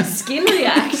make my skin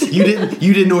react. you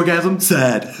didn't orgasm?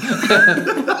 Sad. I'm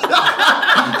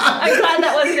glad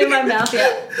that wasn't in my mouth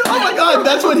yet. Oh my god,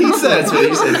 that's what he said. That's what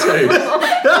he said too.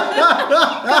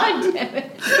 God damn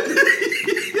it.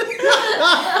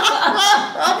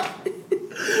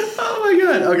 Oh my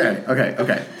god.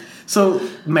 Okay. So,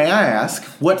 may I ask,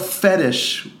 what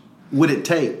fetish would it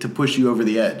take to push you over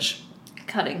the edge?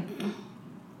 Cutting.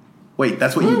 Wait,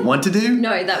 that's what you want to do?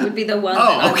 No, that would be the one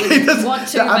that Oh, okay. I would want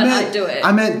to, but I'd do it.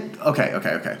 I meant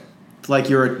okay. Like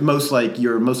your most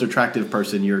attractive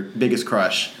person, your biggest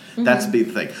crush. That's the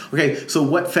big thing. Okay, so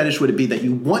what fetish would it be that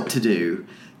you want to do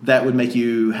that would make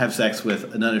you have sex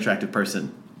with an unattractive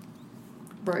person?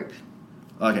 Rope.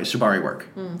 Okay, shibari work.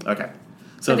 Okay.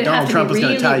 So But if it'd Donald have to Trump be was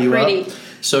going to really tie you pretty. up,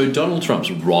 So Donald Trump's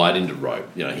right into rope.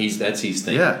 You know, that's his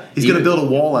thing. Yeah, he's gonna build a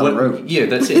wall out of rope. Yeah,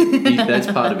 that's it. That's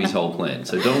part of his whole plan.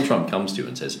 So Donald Trump comes to you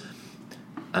and says,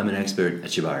 "I'm an expert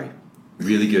at shibari.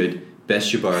 Really good,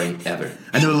 best shibari ever.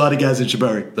 I know a lot of guys in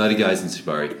shibari. A lot of guys in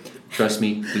shibari. Trust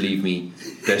me, believe me,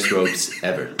 best ropes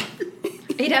ever."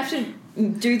 He'd have to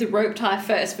do the rope tie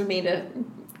first for me to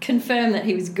confirm that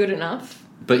he was good enough.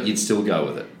 But you'd still go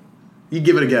with it. You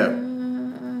give it a go.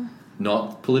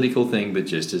 Not political thing, but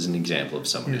just as an example of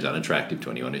someone who's unattractive to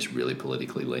anyone who's really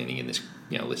politically leaning in this,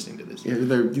 you know, listening to this. Yeah,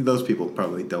 those people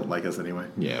probably don't like us anyway.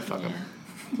 Yeah, fuck them.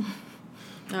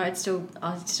 No, I'd still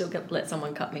let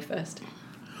someone cut me first.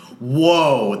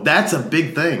 Whoa, that's a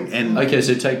big thing. And Okay,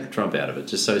 so take Trump out of it.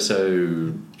 Just so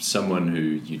someone who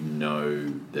you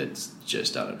know that's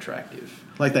just unattractive.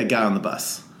 like that guy on the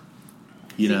bus.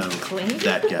 You know, clean?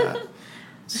 that guy.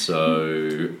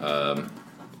 So,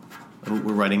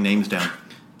 We're writing names down.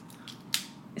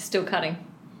 Still cutting.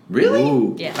 really?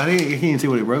 Ooh, Yeah. I didn't even see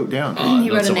what he wrote down. He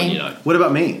not wrote a someone name. you know. What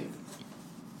about me?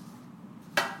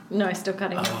 No, still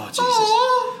cutting. Oh, Jesus.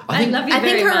 I love you I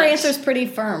very think her much. answer's pretty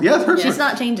firm. Yeah, her She's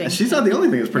not changing. She's not the only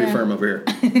thing that's pretty Yeah. firm over here.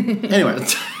 Anyway,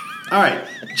 all right,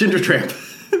 Ginger Tramp.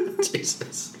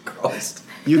 Jesus Christ.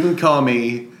 You can call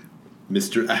me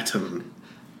Mr. Atom.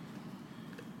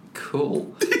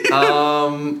 Cool.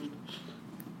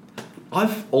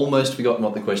 I've almost forgotten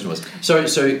what the question was.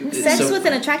 Sex with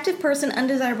an attractive person,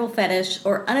 undesirable fetish,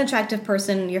 or unattractive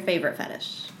person, your favorite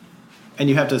fetish. And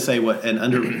you have to say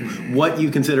what you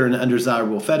consider an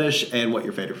undesirable fetish and what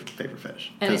your favorite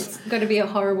fetish. And it's got to be a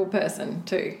horrible person,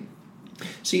 too.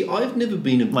 See, I've never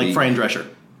been a Like big... Fran Drescher.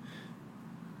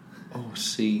 Oh,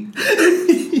 see.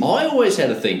 I always had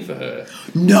a thing for her.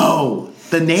 No,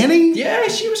 the nanny. Yeah,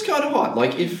 she was kind of hot.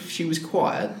 Like, if she was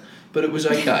quiet, but it was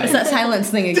okay. It's that silence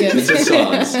thing again. It's a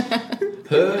silence.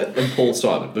 Her and Paul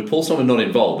Simon. But Paul Simon not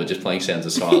involved, but just playing sounds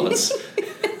of silence.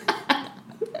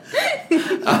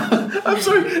 I'm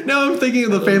sorry. Now I'm thinking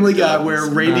of the Family Guy where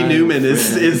Randy Newman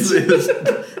is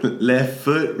left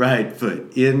foot, right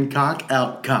foot, in cock,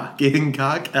 out cock, in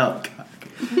cock, out cock.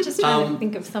 I'm just trying to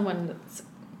think of someone that's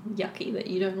yucky that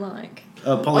you don't like.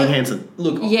 Pauline Hanson.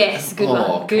 Look. Yes, good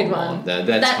one. Good come one. on.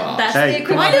 That's hard. That's Hey, the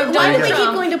come equivalent on. of Why Donald do we keep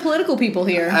Trump. going to political people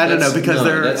here? I don't know, because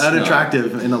they're that's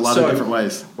unattractive in a lot of different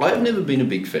ways. I've never been a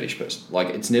big fetish person. Like,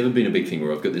 it's never been a big thing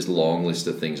where I've got this long list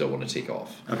of things I want to tick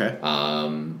off. Okay.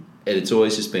 And it's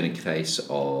always just been a case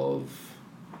of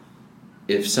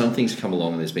if something's come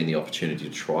along and there's been the opportunity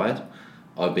to try it,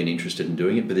 I've been interested in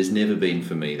doing it, but there's never been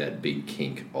for me that big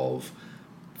kink of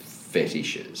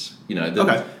fetishes. You know,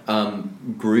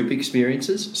 group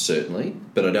experiences, certainly,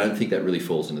 but I don't think that really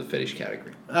falls into the fetish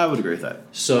category. I would agree with that.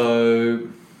 So,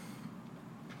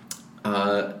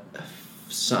 my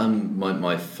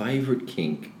favourite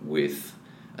kink with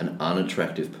an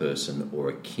unattractive person, or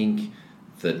a kink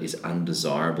that is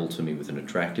undesirable to me with an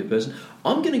attractive person,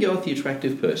 I'm going to go with the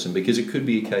attractive person, because it could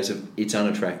be a case of it's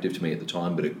unattractive to me at the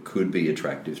time, but it could be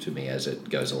attractive to me as it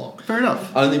goes along. Fair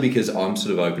enough. Only because I'm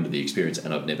sort of open to the experience,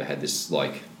 and I've never had this,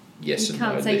 like, yes You and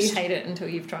no can't say list. you hate it until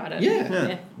you've tried it.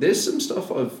 Yeah. There's some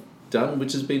stuff I've done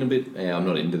which has been a bit, I'm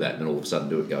not into that, and then all of a sudden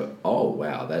do it, go, oh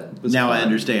wow, that was Now I fun.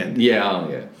 understand.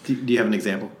 Yeah. Do you have an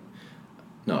example?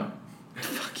 No.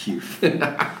 Fuck you.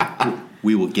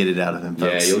 We will get it out of them,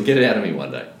 folks. Yeah, you'll get it out of me one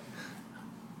day.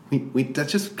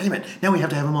 That's just, anyway, now we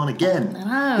have to have them on again.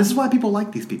 I know. This is why people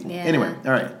like these people. Yeah. Anyway,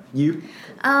 all right, you?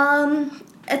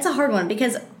 It's a hard one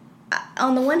because,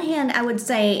 on the one hand, I would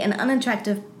say an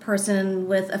unattractive person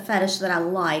with a fetish that I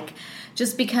like,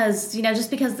 just because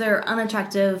they're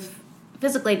unattractive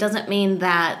physically doesn't mean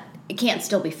that it can't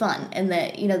still be fun, and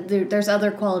that there's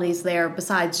other qualities there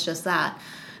besides just that.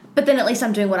 But then at least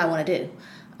I'm doing what I want to do.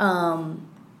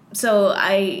 So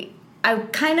I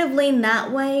kind of lean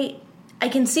that way. I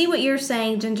can see what you're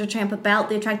saying, Ginger Tramp, about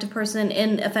the attractive person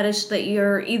in a fetish that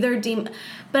you're either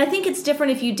but I think it's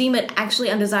different if you deem it actually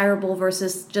undesirable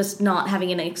versus just not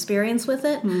having any experience with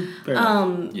it. Fair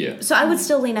enough. Yeah. So I would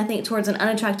still lean, I think, towards an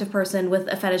unattractive person with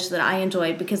a fetish that I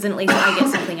enjoy, because then at least I get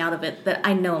something out of it that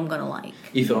I know I'm going to like.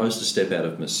 If I was to step out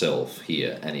of myself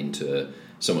here and into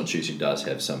someone who does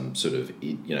have some sort of,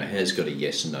 has got a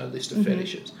yes and no list of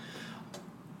fetishes,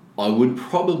 I would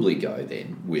probably go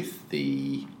then with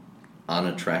the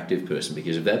unattractive person,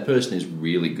 because if that person is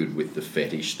really good with the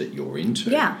fetish that you're into,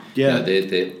 Yeah. they're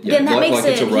Then that makes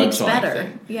it's a it road heaps time better.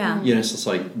 thing. Yeah. So it's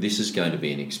like, this is going to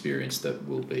be an experience that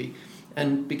will be,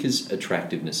 and because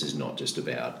attractiveness is not just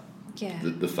about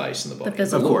the face and the body.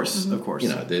 physical. Of course, of course.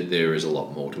 There is a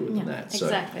lot more to it than that. So,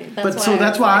 Exactly.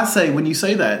 That's why I say, when you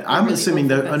say that, I'm really assuming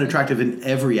awful they're person. unattractive in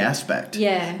every aspect.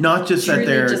 Yeah. Not just that Truly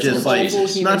they're just just an like, awful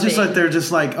human not just being. like they're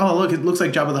just like, oh look, it looks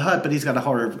like Jabba the Hutt, but he's got a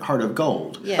heart of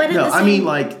gold. Yeah. But at No, the I same- mean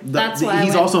like That's why I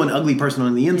he's went- also an ugly person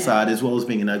on the inside as well as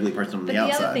being an ugly person on But the the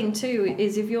outside. other thing too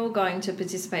is, if you're going to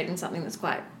participate in something that's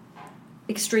quite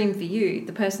extreme for you,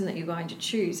 the person that you're going to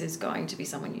choose is going to be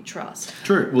someone you trust.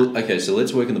 True. well, okay, so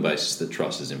let's work on the basis that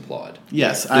trust is implied.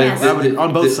 Yes, Yes. I would,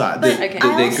 on both sides. But Okay.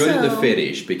 I They're good at the also-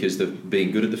 fetish, because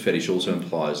being good at the fetish also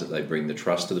implies that they bring the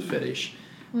trust to the fetish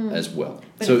as well.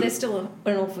 But So if they're still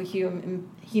an awful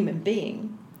human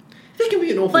being, they can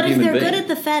be an awful But if human they're being. good at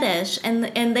the fetish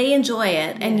and they enjoy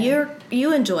it, and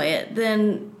you enjoy it,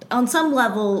 then on some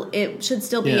level it should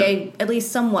still be Yeah. at least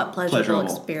somewhat pleasurable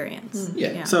Pleasurable. experience.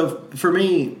 Yeah. So for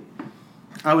me,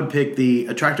 I would pick the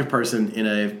attractive person in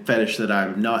a fetish that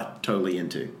I'm not totally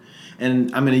into.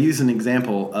 And I'm going to use an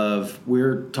example of,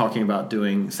 we're talking about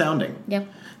doing sounding. Yep.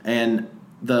 And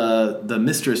the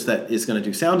mistress that is going to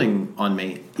do sounding on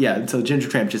me, so Ginger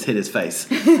Tramp just hit his face.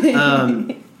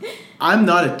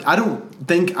 I don't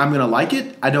think I'm going to like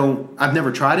it. I've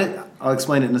never tried it. I'll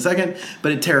explain it in a second,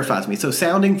 but it terrifies me. So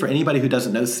sounding, for anybody who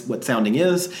doesn't know what sounding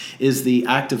is the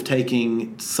act of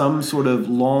taking some sort of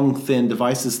long, thin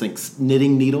devices, think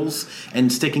knitting needles,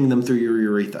 and sticking them through your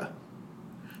urethra.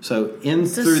 So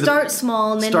Start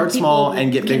small, and then start small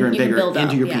and get bigger and you can bigger build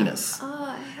into up, your yeah. penis.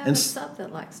 I have And a sub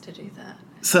that likes to do that.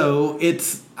 So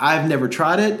I've never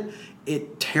tried it.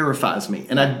 It terrifies me,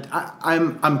 and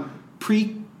I'm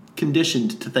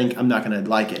preconditioned to think I'm not going to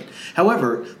like it.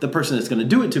 However, the person that's going to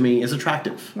do it to me is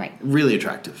attractive, Right. Really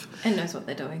attractive, And knows what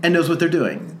they're doing. and knows what they're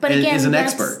doing, But and again, is an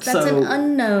that's expert. That's so an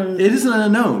unknown. it is an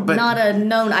unknown, but not a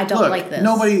known. I don't look, like this.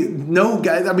 no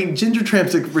guy. I mean, Ginger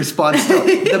Tramp's response.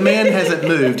 The man hasn't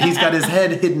moved. He's got his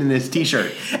head hidden in his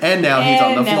t-shirt, and now he's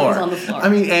on the And now floor. he's on the floor. I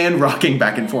mean, and rocking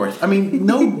back and forth. I mean,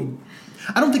 no.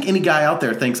 I don't think any guy out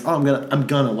there thinks, "Oh, I'm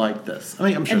gonna like this." I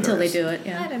mean, I'm sure until there they is. do it.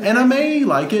 Yeah. And I may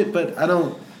like it, but I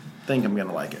don't think I'm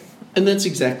gonna like it. and that's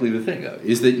exactly the thing, though,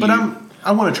 is that But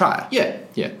I want to try. Yeah.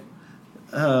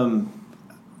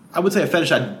 I would say a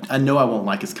fetish I know I won't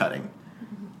like is cutting.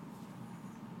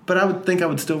 But I would think I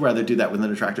would still rather do that with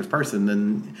an attractive person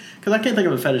than, because I can't think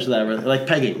of a fetish that I really like.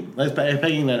 Pegging,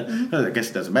 pegging that. I guess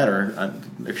it doesn't matter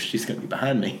if she's going to be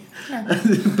behind me. Yeah.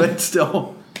 But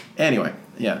still, anyway,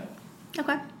 yeah.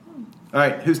 Okay. All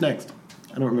right, who's next?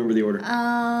 I don't remember the order.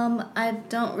 I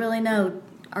don't really know.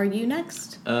 Are you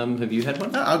next? Have you had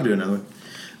one? I'll do another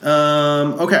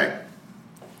one. Okay.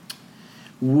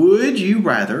 Would you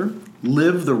rather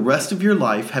live the rest of your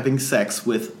life having sex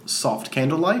with soft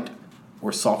candlelight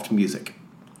or soft music?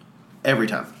 Every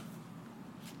time.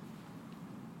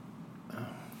 Oh,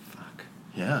 fuck.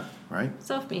 Yeah, right?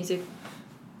 Soft music.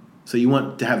 So you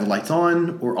want to have the lights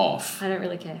on or off? I don't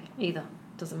really care either.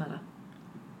 Doesn't matter.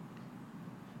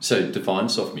 So define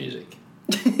soft music.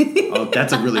 Oh,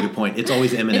 that's a really good point. It's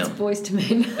always Eminem. It's Boys to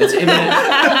Men. It's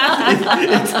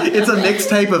Eminem. It's a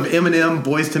mixtape of Eminem,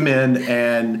 Boys to Men,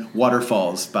 and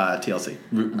Waterfalls by TLC.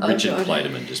 Richard God.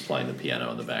 Clayderman just playing the piano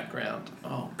in the background.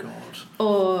 Oh, God.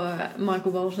 Or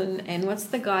Michael Bolton. And what's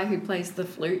the guy who plays the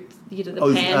flute? You know, the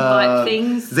Oh, panpipe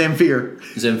things? Zamfir.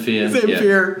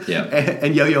 Zamfir. Yeah. Yeah.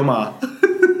 And Yo-Yo Ma.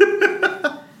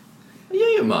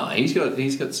 Yeah, Ma. He's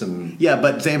got some... Yeah,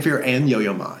 but Zamfir and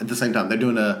Yo-Yo Ma at the same time. They're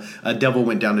doing a Devil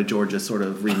Went Down to Georgia sort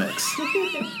of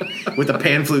remix. With a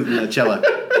pan flute and a cello.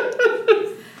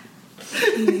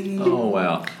 Oh,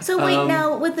 wow. So wait,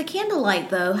 now with the candlelight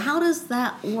though, how does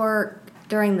that work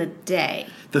during the day?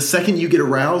 The second you get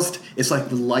aroused, it's like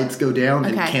the lights go down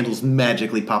and Okay. candles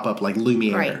magically pop up like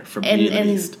Lumiere Right. from Beauty and the And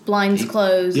Beast. blinds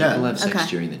closed. Yeah. People have sex Okay.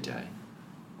 during the day.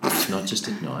 Not just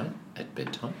at night, at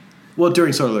bedtime. Well,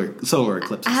 during solar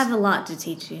eclipses. I have a lot to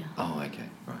teach you. Oh, okay,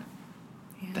 right.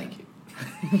 Thank you.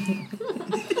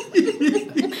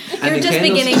 You're just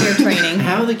beginning your training.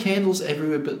 How are the candles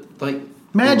everywhere? But like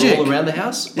magic all around the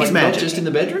house. Like, magic. Not just in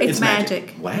the bedroom. It's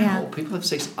magic. Wow, Yeah. people have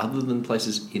sex other than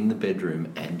places in the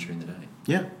bedroom and during the day.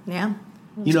 Yeah. Yeah.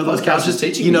 You know those Podcast is couches?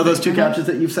 teaching You know you those things. 2 couches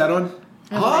that you've sat on?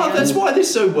 Oh, that's why they're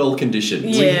so well conditioned.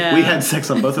 Yeah. We had sex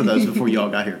on both of those before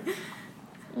y'all got here.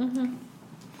 And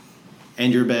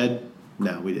your bed?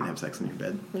 No, we didn't have sex in your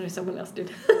bed. No, someone else did.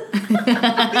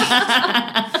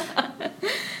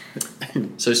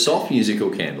 So soft music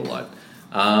or candlelight?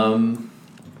 Oh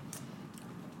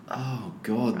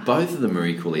God, both of them are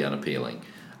equally unappealing.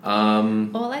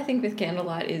 All I think with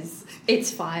candlelight is it's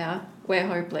fire. We're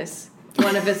hopeless.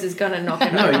 One of us is going to knock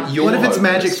it over. you're What if it's hopeless.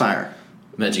 magic fire?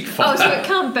 Magic fire. Oh, so it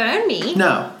can't burn me?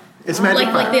 No. It's magic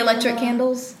fire. Like the electric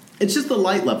candles? It's just the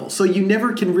light level, so you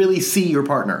never can really see your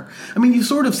partner. I mean, you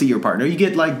sort of see your partner. You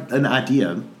get like an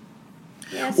idea.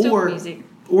 Yeah, still music.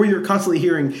 Or you're constantly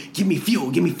hearing, give me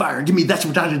fuel, give me fire, give me that's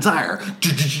what I desire.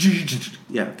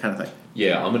 Yeah, kind of thing.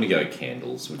 Yeah, I'm going to go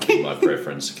candles, would be my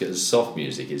preference, because soft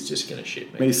music is just going to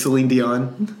shit me. Maybe Celine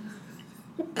Dion.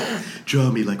 Draw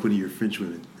me like one of your French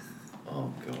women.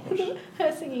 Oh, gosh.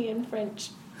 Her singing in French.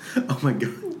 Oh my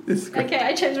god, this is great. Okay,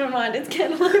 I changed my mind. It's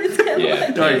candlelight. It's candlelight. Yeah, All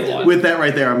right, candlelight. with that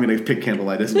right there, I'm going to pick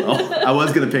candlelight as well. I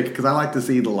was going to pick, because I like to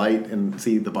see the light and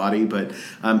see the body, but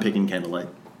I'm picking candlelight.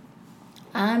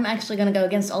 I'm actually going to go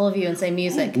against all of you and say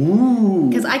music. Ooh.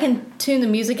 Because I can tune the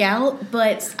music out,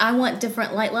 but I want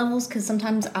different light levels because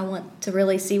sometimes I want to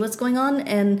really see what's going on.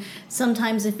 And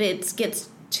sometimes if it gets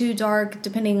too dark,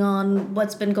 depending on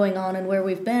what's been going on and where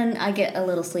we've been, I get a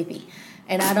little sleepy.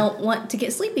 And I don't want to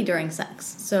get sleepy during sex.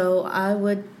 So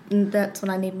that's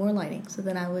when I need more lighting. So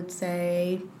then I would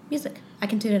say music. I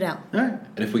can tune it out. All right.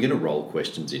 And if we're going to roll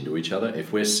questions into each other,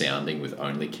 if we're sounding with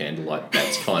only candlelight,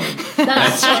 that's kind of...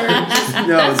 That's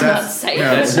No, That's not safe.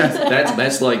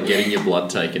 That's like getting your blood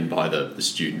taken by the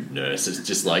student nurse. It's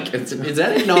just like, is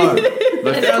that it? No. Have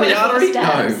I found the artery?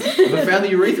 No. stabs. Have I found the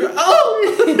urethra?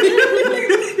 Oh!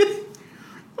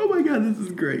 Oh my god, this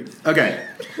is great. Okay,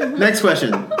 next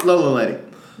question. Lola lady.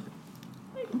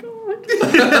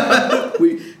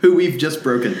 Who we've just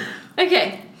broken.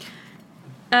 Okay.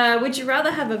 Would you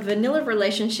rather have a vanilla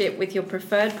relationship with your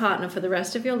preferred partner for the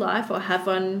rest of your life, or have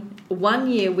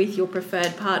 1 year with your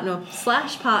preferred partner /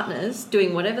 partners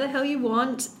doing whatever the hell you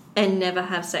want and never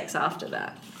have sex after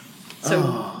that?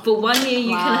 So for 1 year you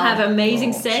can have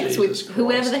amazing sex with Jesus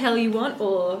whoever Christ. the hell you want,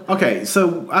 or Okay,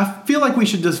 so I feel like we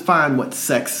should define what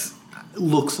sex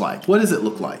looks like. What does it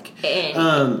look like?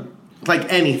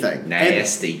 Like anything.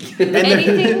 Nasty. And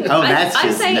anything. Oh, that's I'd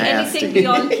just say nasty. anything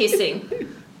beyond kissing.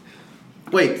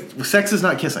 Wait, sex is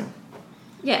not kissing.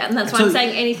 Yeah, and that's why So- I'm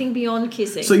saying anything beyond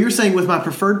kissing. So you're saying with my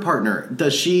preferred partner,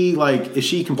 is she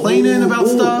complaining about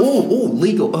stuff?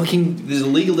 Legal. There's a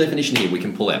legal definition here we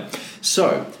can pull out.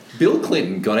 So, Bill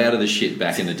Clinton got out of the shit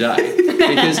back in the day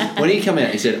because when he came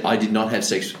out, he said, I did not have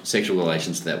sexual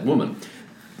relations to that woman.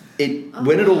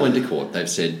 When it all went to court, they've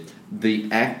said the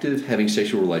act of having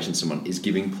sexual relations with someone is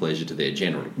giving pleasure to their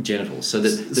genitals. So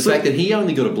that the fact that he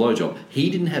only got a blowjob, he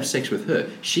didn't have sex with her.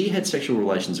 She had sexual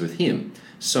relations with him.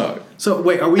 So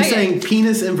wait, are we Okay. saying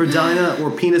penis and vagina or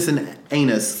penis and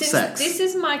anus Since sex? this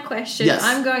is my question, Yes.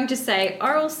 I'm going to say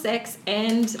oral sex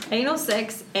and anal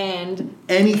sex and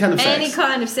Any kind of sex. any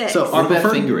kind of sex. So what our about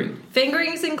preferred fingering?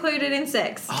 Fingering's included in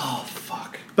sex. Oh,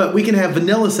 fuck. But we can have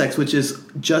vanilla sex, which is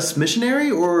just missionary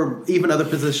or even other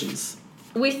positions.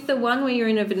 With the one where you're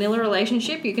in a vanilla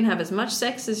relationship, you can have as much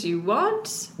sex as you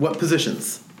want. What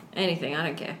positions? Anything, I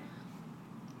don't care.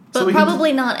 But So we can-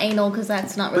 probably not anal because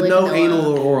that's not But really no vanilla. anal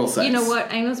or oral sex. You know what?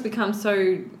 Anal's become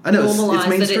so I know, it's normalized that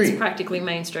mainstream. it's practically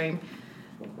mainstream.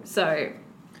 So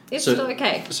it's So- still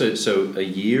okay. So a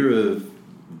year of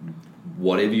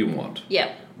whatever you want. Yeah.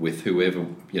 With whoever,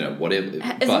 whatever.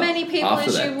 As but many people after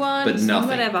as that, you want, but nothing.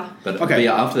 whatever. But Okay.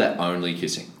 after that, only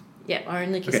kissing. Yeah,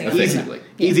 only kissing. Okay, easy, Effectively.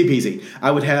 easy peasy.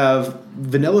 I would have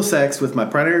vanilla sex with my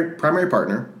primary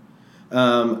partner.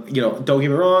 Don't get me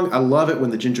wrong. I love it when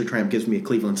the ginger tramp gives me a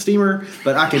Cleveland steamer,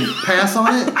 but I can pass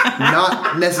on it.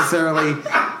 Not necessarily.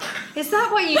 Is that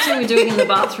what you two were doing in the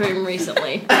bathroom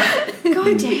recently?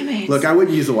 God damn it. Look, I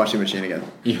wouldn't use the washing machine again.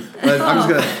 But I'm just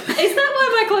gonna. Is that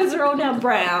why my clothes are all now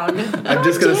brown? I'm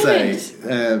just gonna damn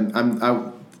say.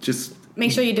 I'm just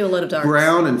Make sure you do a load of darts.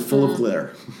 brown and full of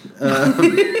glitter.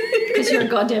 Because you're a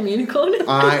goddamn unicorn.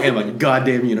 I am a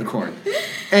goddamn unicorn.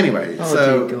 Anyway, dear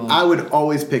so God. I would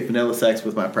always pick vanilla sex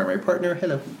with my primary partner.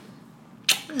 Hello.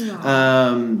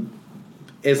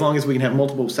 As long as we can have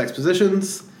multiple sex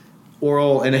positions,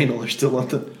 oral and anal are still on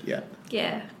the... Yeah.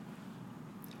 Yeah.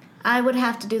 I would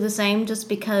have to do the same, just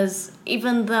because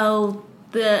even though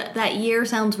that year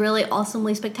sounds really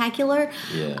awesomely spectacular,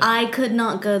 Yeah. I could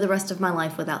not go the rest of my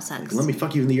life without sex. Let me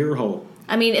fuck you in the ear hole.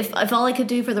 I mean, if all I could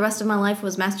do for the rest of my life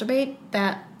was masturbate,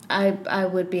 that I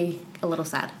would be a little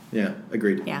sad. Yeah,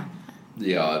 agreed. Yeah.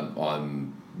 Yeah,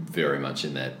 I'm very much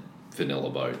in that vanilla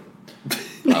boat.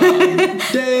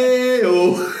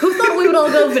 Dale. Who thought we would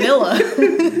all go vanilla?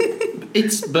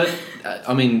 But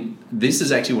I mean, this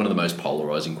is actually one of the most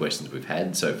polarizing questions we've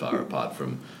had so far, apart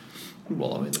from,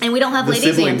 well, I mean, And we don't have The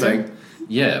ladies sibling answer. thing.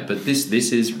 yeah, but this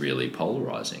is really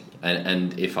polarizing,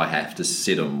 and if I have to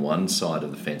sit on one side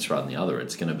of the fence rather than the other,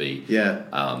 it's going to be Yeah.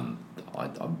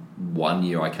 1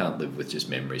 year I can't live with just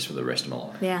memories for the rest of my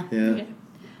life. Yeah. Yeah.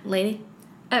 Lady?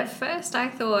 At first, I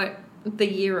thought the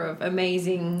year of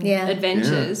amazing Yeah.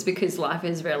 adventures, because life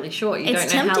is really short. You It's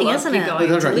don't know tempting, how long isn't you're it? going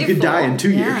That's to right. live You could die for. in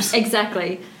 2 Yeah. years.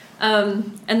 Exactly.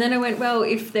 And then I went, well,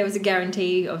 if there was a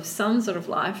guarantee of some sort of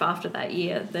life after that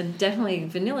year, then definitely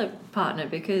vanilla partner,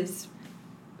 because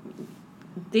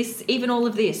even all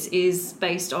of this is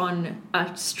based on a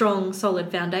strong,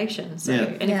 solid foundation. So, Yeah.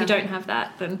 and if Yeah. you don't have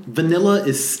that, then Vanilla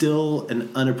is still an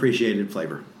unappreciated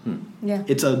flavor. Yeah.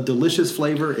 It's a delicious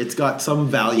flavor. It's got some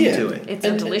value Yeah. to it. it's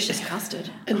a delicious custard.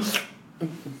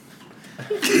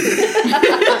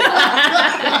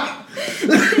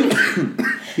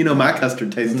 You know, my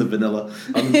custard tastes of vanilla.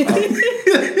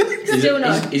 Still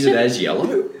not. Is it as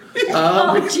yellow?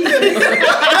 Oh, Jesus.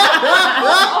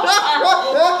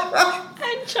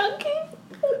 And chunky.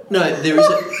 No,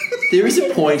 there is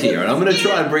a point here, and I'm going to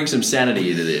try and bring some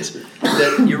sanity into this.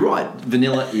 That you're right,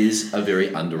 vanilla is a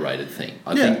very underrated thing.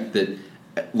 I think that,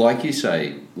 like you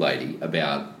say, lady,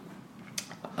 about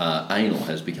anal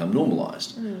has become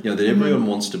normalised. You know, that everyone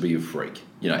wants to be a freak.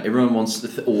 You know, everyone wants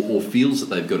to, or feels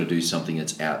that they've got to do something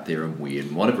that's out there and weird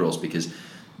and whatever else, because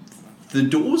the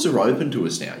doors are open to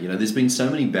us now. You know, there's been so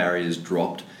many barriers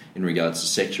dropped in regards to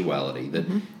sexuality that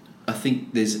I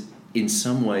think there's, in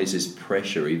some ways, there's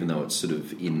pressure, even though it's sort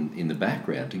of in the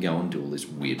background, to go and do all this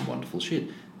weird, wonderful shit.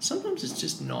 Sometimes it's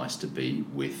just nice to be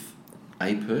with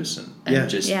a person and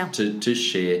to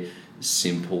share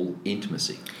simple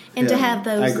intimacy. And to Yeah, have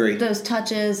I agree. those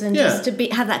touches and Yeah. just to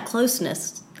have that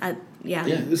closeness.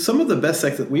 Yeah. Some of the best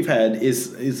sex that we've had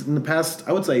is in the past,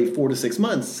 I would say 4 to 6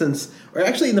 months since you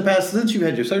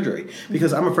had your surgery,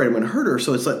 because I'm afraid I'm going to hurt her.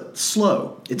 So it's like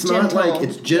slow. It's not Gentle. like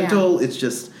it's gentle. It's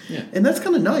just, and that's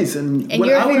kind of nice. And what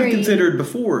you're I would have very- considered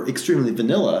before extremely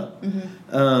vanilla,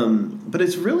 but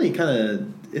it's really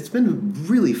it's been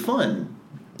really fun.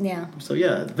 Yeah. So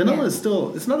yeah, vanilla Yeah. is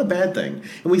still, it's not a bad thing.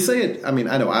 And we say it, I mean,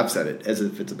 I know I've said it as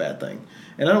if it's a bad thing.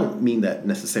 And I don't mean that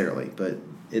necessarily, but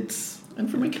it's... And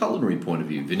from a culinary point of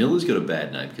view, vanilla's got a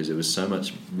bad name because there was so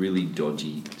much really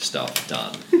dodgy stuff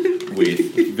done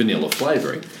with vanilla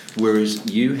flavouring. Whereas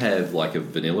you have like a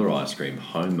vanilla ice cream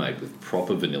homemade with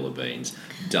proper vanilla beans,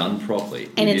 done properly.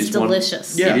 And It it's is one-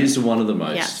 delicious. Yeah. It is one of the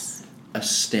most Yes.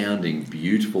 astounding,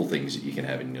 beautiful things that you can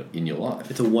have in your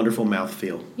life. It's a wonderful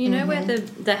mouthfeel. You know where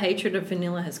the hatred of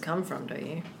vanilla has come from, don't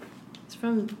you? It's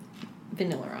from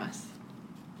Vanilla Ice.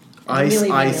 Ice, Really,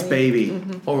 ice, really. baby.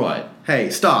 All right. Hey,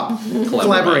 stop.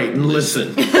 Collaborate and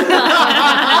listen.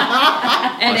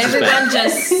 And everyone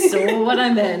just saw what I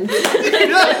meant.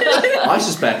 Ice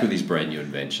is back with his brand new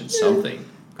invention, something.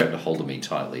 Grab a hold of me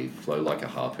tightly, flow like a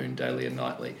harpoon daily and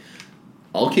nightly.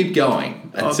 I'll keep going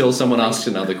until someone asks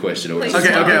another question. Or Please.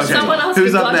 Okay. Someone ask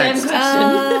Who's a up goddamn next?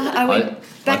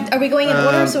 question. Are we going in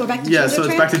order? So we're back to Yeah, Ginger so it's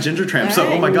Tramp? back to Ginger Tramp. So,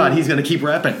 oh my God, he's going to keep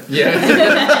rapping.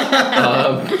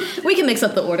 Yeah. We can mix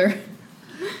up the order.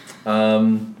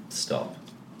 Stop.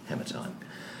 Hammer time.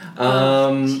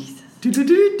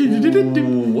 Do-do-do-do-do-do-do.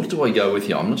 What do I go with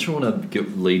here? I'm not sure I want to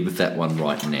lead with that one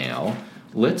right now.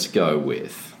 Let's go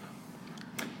with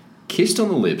kissed on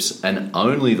the lips and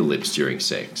only the lips during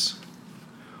sex,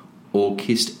 or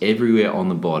kissed everywhere on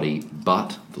the body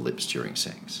but the lips during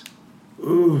sex.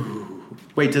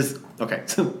 Wait, okay.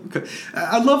 So,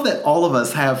 I love that all of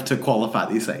us have to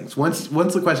qualify these things. Once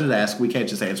the question is asked, we can't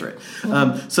just answer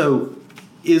it. So,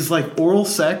 is like oral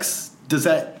sex? Is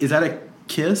that a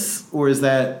kiss or is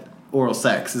that oral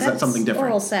sex? Is that something different?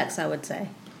 Oral sex, I would say.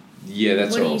 Yeah,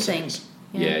 that's What do all you sex. think?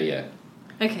 Yeah, yeah.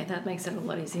 Okay, that makes it a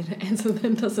lot easier to answer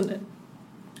then, doesn't it?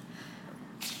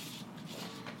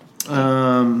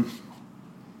 Um,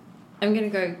 I'm going to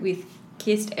go with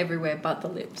kissed everywhere but the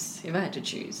lips, if I had to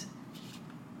choose.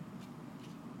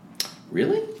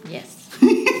 Really? Yes.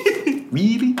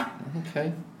 Really?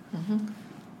 Okay.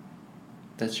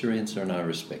 That's your answer, and I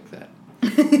respect that.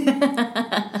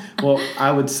 Well,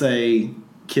 I would say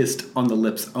kissed on the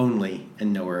lips only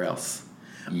and nowhere else.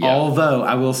 Yeah. Although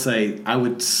I will say, I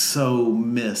would so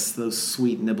miss those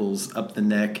sweet nibbles up the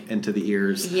neck and to the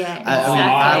ears. Yeah,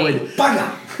 I exactly. would.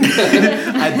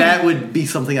 That would be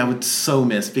something I would so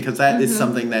miss, because that is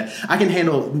something that I can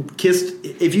handle. Kissed.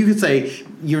 If you could say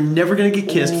you're never going to get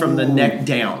kissed from the neck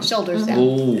down, Shoulders down.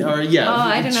 Ooh. or Oh,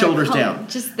 I don't know. shoulders down.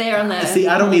 Just there on the. See,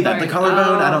 I don't need that. The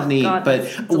collarbone, I don't need. God, but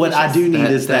that's what I do need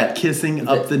is that That- kissing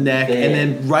up the neck, there. and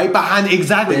then right behind,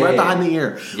 exactly, right There. behind the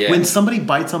ear. Yeah. When somebody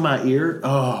bites on my ear,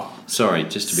 oh, Sorry,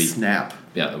 just to be snap.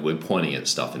 Yeah, we're pointing at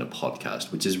stuff in a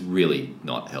podcast, which is really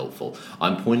not helpful.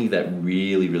 I'm pointing at that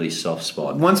really, really soft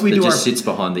spot Once we that do just our- sits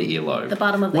behind the earlobe. The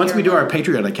bottom of the Once we do our earlobe.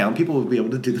 Patreon account, people will be able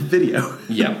to do the video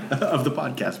Yeah. of the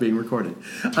podcast being recorded.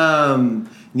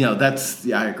 That's,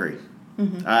 I agree.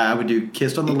 I would do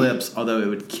kissed on the lips, although it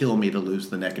would kill me to lose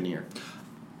the neck and ear.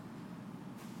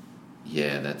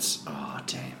 Yeah, that's... Oh,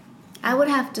 damn. I would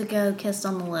have to go kissed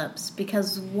on the lips,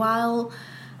 because while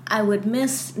I would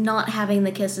miss not having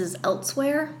the kisses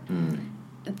elsewhere,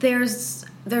 there's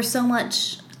so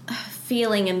much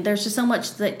feeling, and there's just so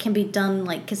much that can be done,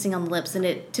 like kissing on the lips,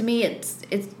 and to me it's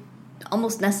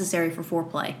almost necessary for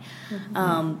foreplay.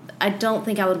 I don't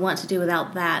think I would want to do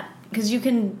without that, because you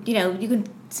can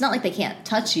it's not like they can't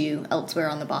touch you elsewhere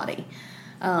on the body.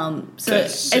 So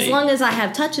That's as safe. long as I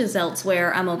have touches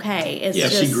elsewhere, I'm okay. It's Yeah,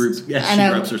 just, she groups. Yeah, I she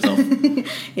know. rubs herself.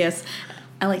 Yes,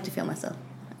 I like to feel myself.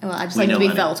 Well, I just We like to know, be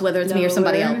honey. felt, whether it's me or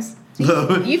somebody No. else.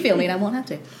 You feel me, and I won't have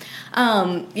to.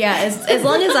 As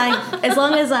long as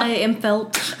I am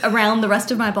felt around the rest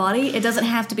of my body, it doesn't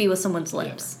have to be with someone's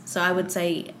lips. So I would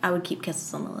say I would keep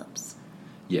kisses on the lips.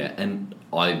 Yeah, and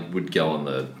I would go on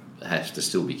the... Have to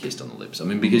still be kissed on the lips. I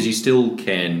mean, because you still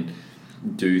can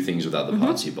do things with other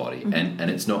parts of your body, and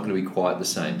it's not going to be quite the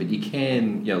same, but you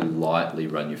can, lightly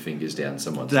run your fingers down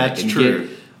someone's neck That's and true.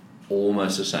 get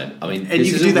almost the same. I mean, And this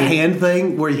you can is do the a- hand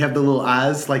thing where you have the little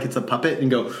eyes like it's a puppet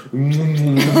and go.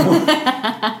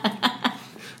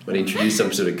 But introduce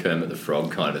some sort of Kermit the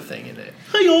Frog kind of thing in there.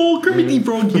 Hey, old Kermit the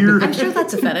Frog here. I'm sure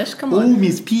that's a fetish. Come Oh, on.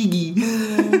 Miss Piggy.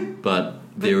 But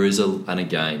there is and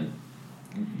again,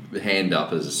 hand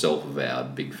up as a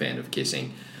self-avowed big fan of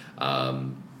kissing.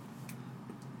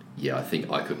 Yeah, I think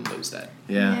I couldn't lose that.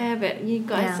 Yeah. Yeah, but you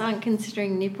guys Yeah. aren't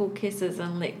considering nipple kisses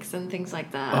and licks and things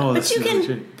like that. Oh, But that's you really can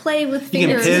true. play with You can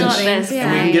fingers pinch, and It's not things. the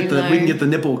Yeah. And we can same. get the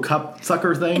nipple cup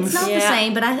sucker things. It's not the Yeah.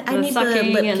 same, but I The need the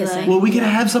sucking lip and the- kissing. Well, we could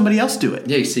have somebody else do it.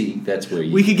 Yeah, you see, that's where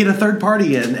you... We could get a third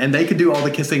party in, and they could do all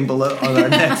the kissing below on our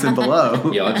necks and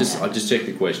below. Yeah, I just checked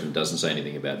the question. It doesn't say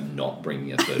anything about not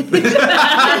bringing a third person.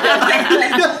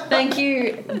 Thank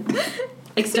you,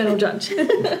 external judge.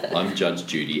 I'm Judge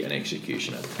Judy, an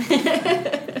executioner.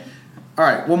 All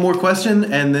right, one more question,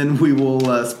 and then we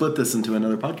will split this into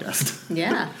another podcast.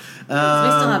 Yeah. 'Cause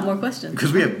we still have more questions.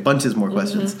 Because we have bunches more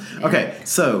questions. Okay,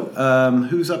 so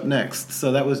who's up next?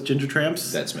 So that was Ginger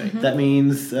Tramps. That's me. That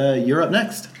means you're up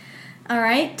next. All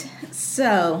right.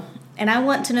 So, and I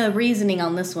want to know reasoning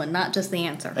on this one, not just the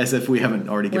answer. As if we haven't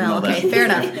already given Well, all okay, that. fair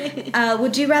enough.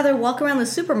 Would you rather walk around the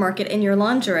supermarket in your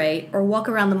lingerie or walk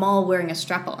around the mall wearing a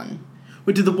strap-on?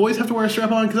 Wait, do the boys have to wear a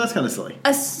strap on? Because that's kind of silly.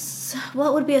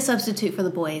 What would be a substitute for the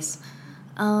boys?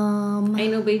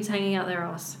 Anal beads hanging out their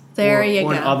ass. There or, you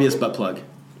or go. an obvious butt plug.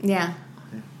 Yeah.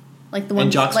 Like the one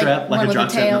And jockstrap, like one a with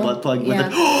jockstrap and a butt plug Yeah.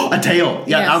 with a tail.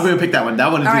 Yeah, Yes. I'm going to pick that one. I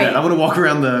want to do All right. that. I want to walk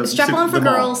around the Strap on for the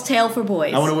mall. girls, tail for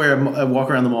boys. I want to wear a walk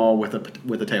around the mall with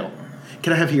a tail.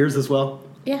 Can I have ears as well?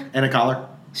 Yeah, And a collar?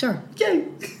 sure. Yay!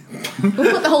 We'll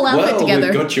put the whole outfit Well, together.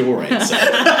 we've got your answer.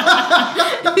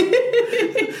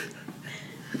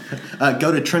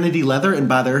 Go to Trinity Leather and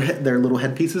buy their little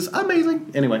headpieces.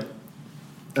 Amazing. Anyway.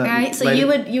 All right, so you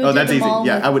would do that's the easy. mall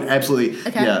Yeah, with- I would absolutely.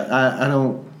 Okay. Yeah, I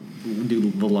don't do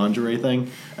the lingerie thing.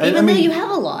 Even though you have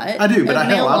a lot. I do, but of I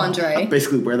male have lingerie. I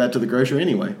basically wear that to the grocery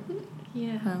anyway.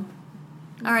 Yeah.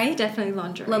 All right, Definitely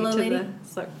lingerie Lolo to lady?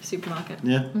 the supermarket.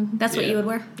 Yeah. that's what Yeah. you would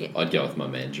wear. I'd go with my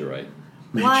mangeray.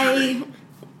 Why?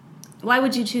 Why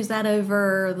would you choose that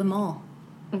over the mall?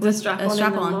 The strap A on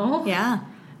strap in the on. mall. Yeah.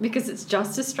 Because it's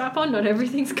just a strap on, not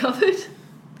everything's covered.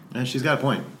 And she's got a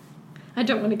point. I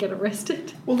don't want to get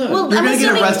arrested. Well, no, Well, you're I'm going to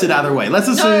get assuming- arrested either way. Let's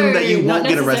assume No, that you not won't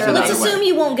get arrested necessarily. either Let's way. assume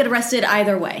you won't get arrested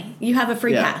either way. You have a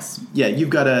free yeah. pass. Yeah, you've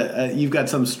got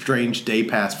some strange day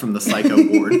pass from the psycho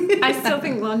ward. I still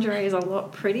think lingerie is a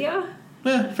lot prettier.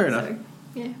 Yeah, fair enough. So,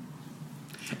 yeah.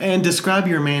 And describe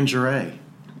your mangeray.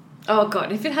 Oh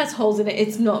god, if it has holes in it,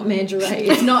 it's not mangeray.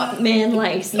 It's not man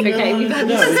lace. Okay, we've had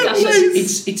this discussion.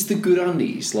 It's the good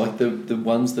undies, like the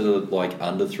ones that are like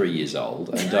under 3 years old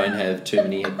and don't have too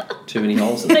many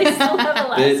holes in them. They still have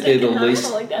elastic. They're the and I'm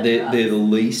least like, that's they're rough. the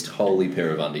least holy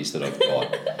pair of undies that I've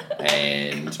got,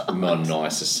 and my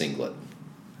nicest singlet.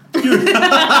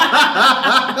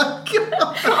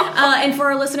 And for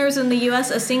our listeners in the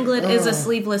U.S., a singlet is a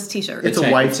sleeveless T-shirt. It's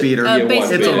a wife beater.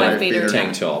 Basically It's a wife beater.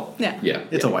 Tank top. Yeah.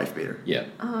 It's a wife beater. Yeah.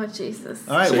 Oh, Jesus.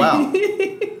 All right, wow.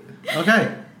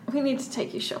 Okay. We need to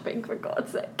take you shopping, for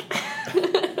God's sake.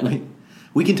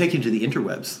 We can take you to the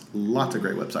interwebs. Lots of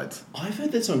great websites. I've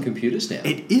heard that's on computers now.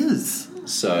 It is.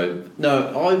 So,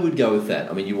 no, I would go with that.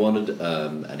 I mean, you wanted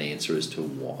an answer as to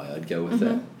why I'd go with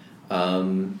that.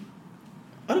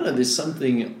 I don't know, there's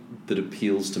something that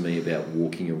appeals to me about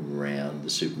walking around the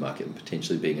supermarket and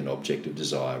potentially being an object of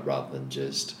desire rather than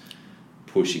just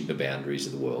pushing the boundaries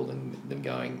of the world and them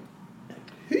going,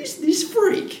 who's this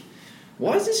freak?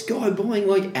 Why is this guy buying,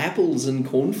 like, apples and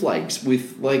cornflakes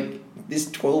with, like, this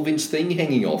 12-inch thing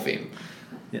hanging off him?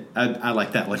 Yeah, I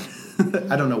like that one.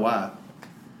 I don't know why.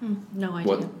 No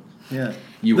idea. What? Yeah.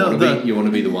 You want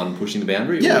to be the one pushing the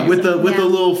boundary? Yeah, with the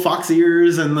little fox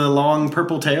ears and the long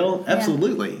purple tail.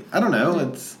 Absolutely. I don't know.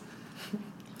 It's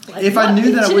if I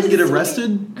knew that I wouldn't get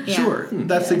arrested, sure.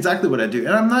 That's exactly what I do.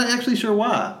 And I'm not actually sure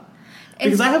why.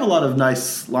 Because I have a lot of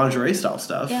nice lingerie style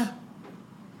stuff. Yeah.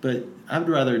 But I would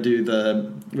rather do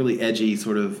the really edgy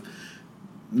sort of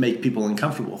make people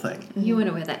uncomfortable thing. You want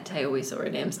to wear that tail we saw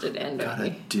in Amsterdam, don't you? I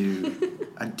do.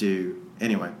 I do.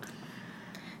 Anyway.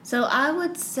 So I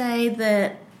would say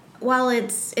that while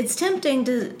it's tempting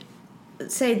to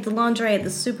say the lingerie at the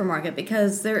supermarket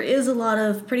because there is a lot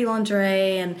of pretty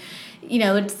lingerie and, you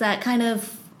know, it's that kind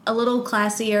of a little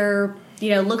classier,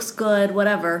 you know, looks good,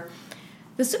 whatever.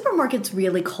 The supermarket's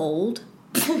really cold.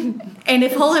 And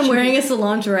if all I'm wearing is the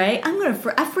lingerie,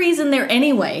 I freeze in there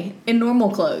anyway in normal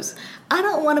clothes. I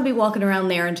don't want to be walking around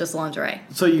there in just lingerie.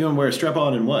 So you're going to wear a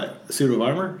strap-on and what? A suit of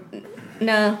armor?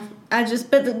 No.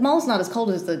 But the mall's not as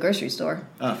cold as the grocery store.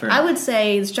 Oh, fair I enough. would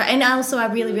say, and also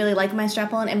I really, really like my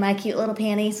strap-on and my cute little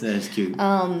panties. That is cute.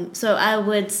 So I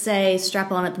would say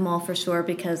strap-on at the mall for sure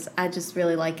because I just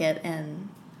really like it and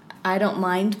I don't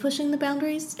mind pushing the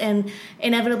boundaries. And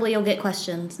inevitably you'll get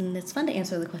questions and it's fun to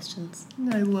answer the questions.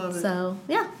 I love it. So,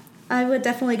 yeah. I would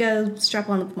definitely go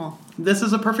strap-on at the mall. This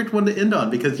is a perfect one to end on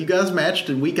because you guys matched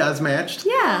and we guys matched.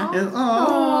 Yeah. And,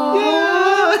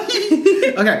 yeah.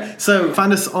 Okay, so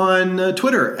find us on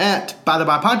Twitter at By the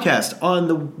By Podcast, on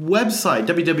the website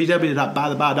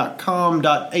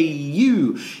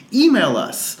www.bytheby.com.au. Email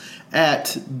us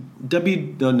at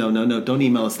don't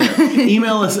email us there.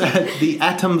 Email us at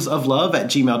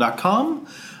theatomsoflove@gmail.com.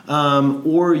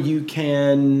 Or you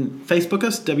can Facebook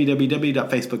us,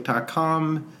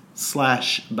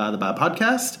 www.facebook.com/By the By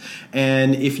Podcast.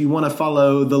 And if you want to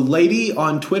follow the lady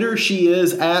on Twitter, she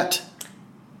is at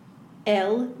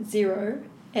L0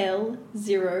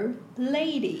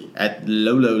 Lady. At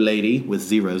Lolo Lady with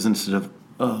zeros instead of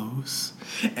O's.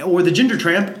 Or the Ginger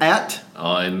Tramp at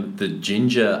I'm the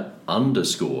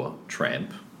Ginger_Tramp.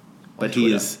 But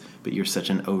he is but you're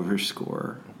such an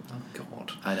overscorer. Oh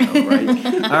God. I know, right?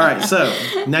 All right, so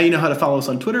now you know how to follow us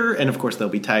on Twitter, and of course they'll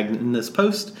be tagged in this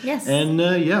post. Yes. And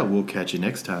yeah, we'll catch you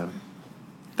next time.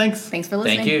 Thanks. Thanks for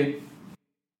listening. Thank you.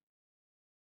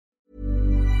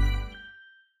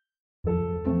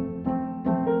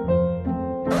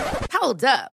 Hold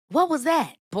up. What was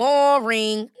that?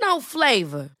 Boring. No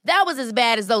flavor. That was as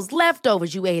bad as those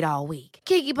leftovers you ate all week.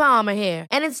 Keke Palmer here,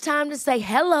 and it's time to say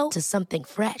hello to something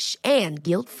fresh and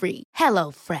guilt-free.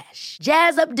 HelloFresh.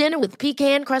 Jazz up dinner with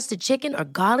pecan-crusted chicken or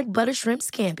garlic butter shrimp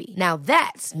scampi. Now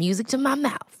that's music to my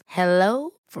mouth.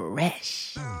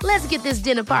 HelloFresh. Let's get this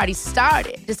dinner party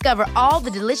started. Discover all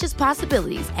the delicious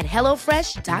possibilities at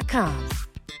HelloFresh.com.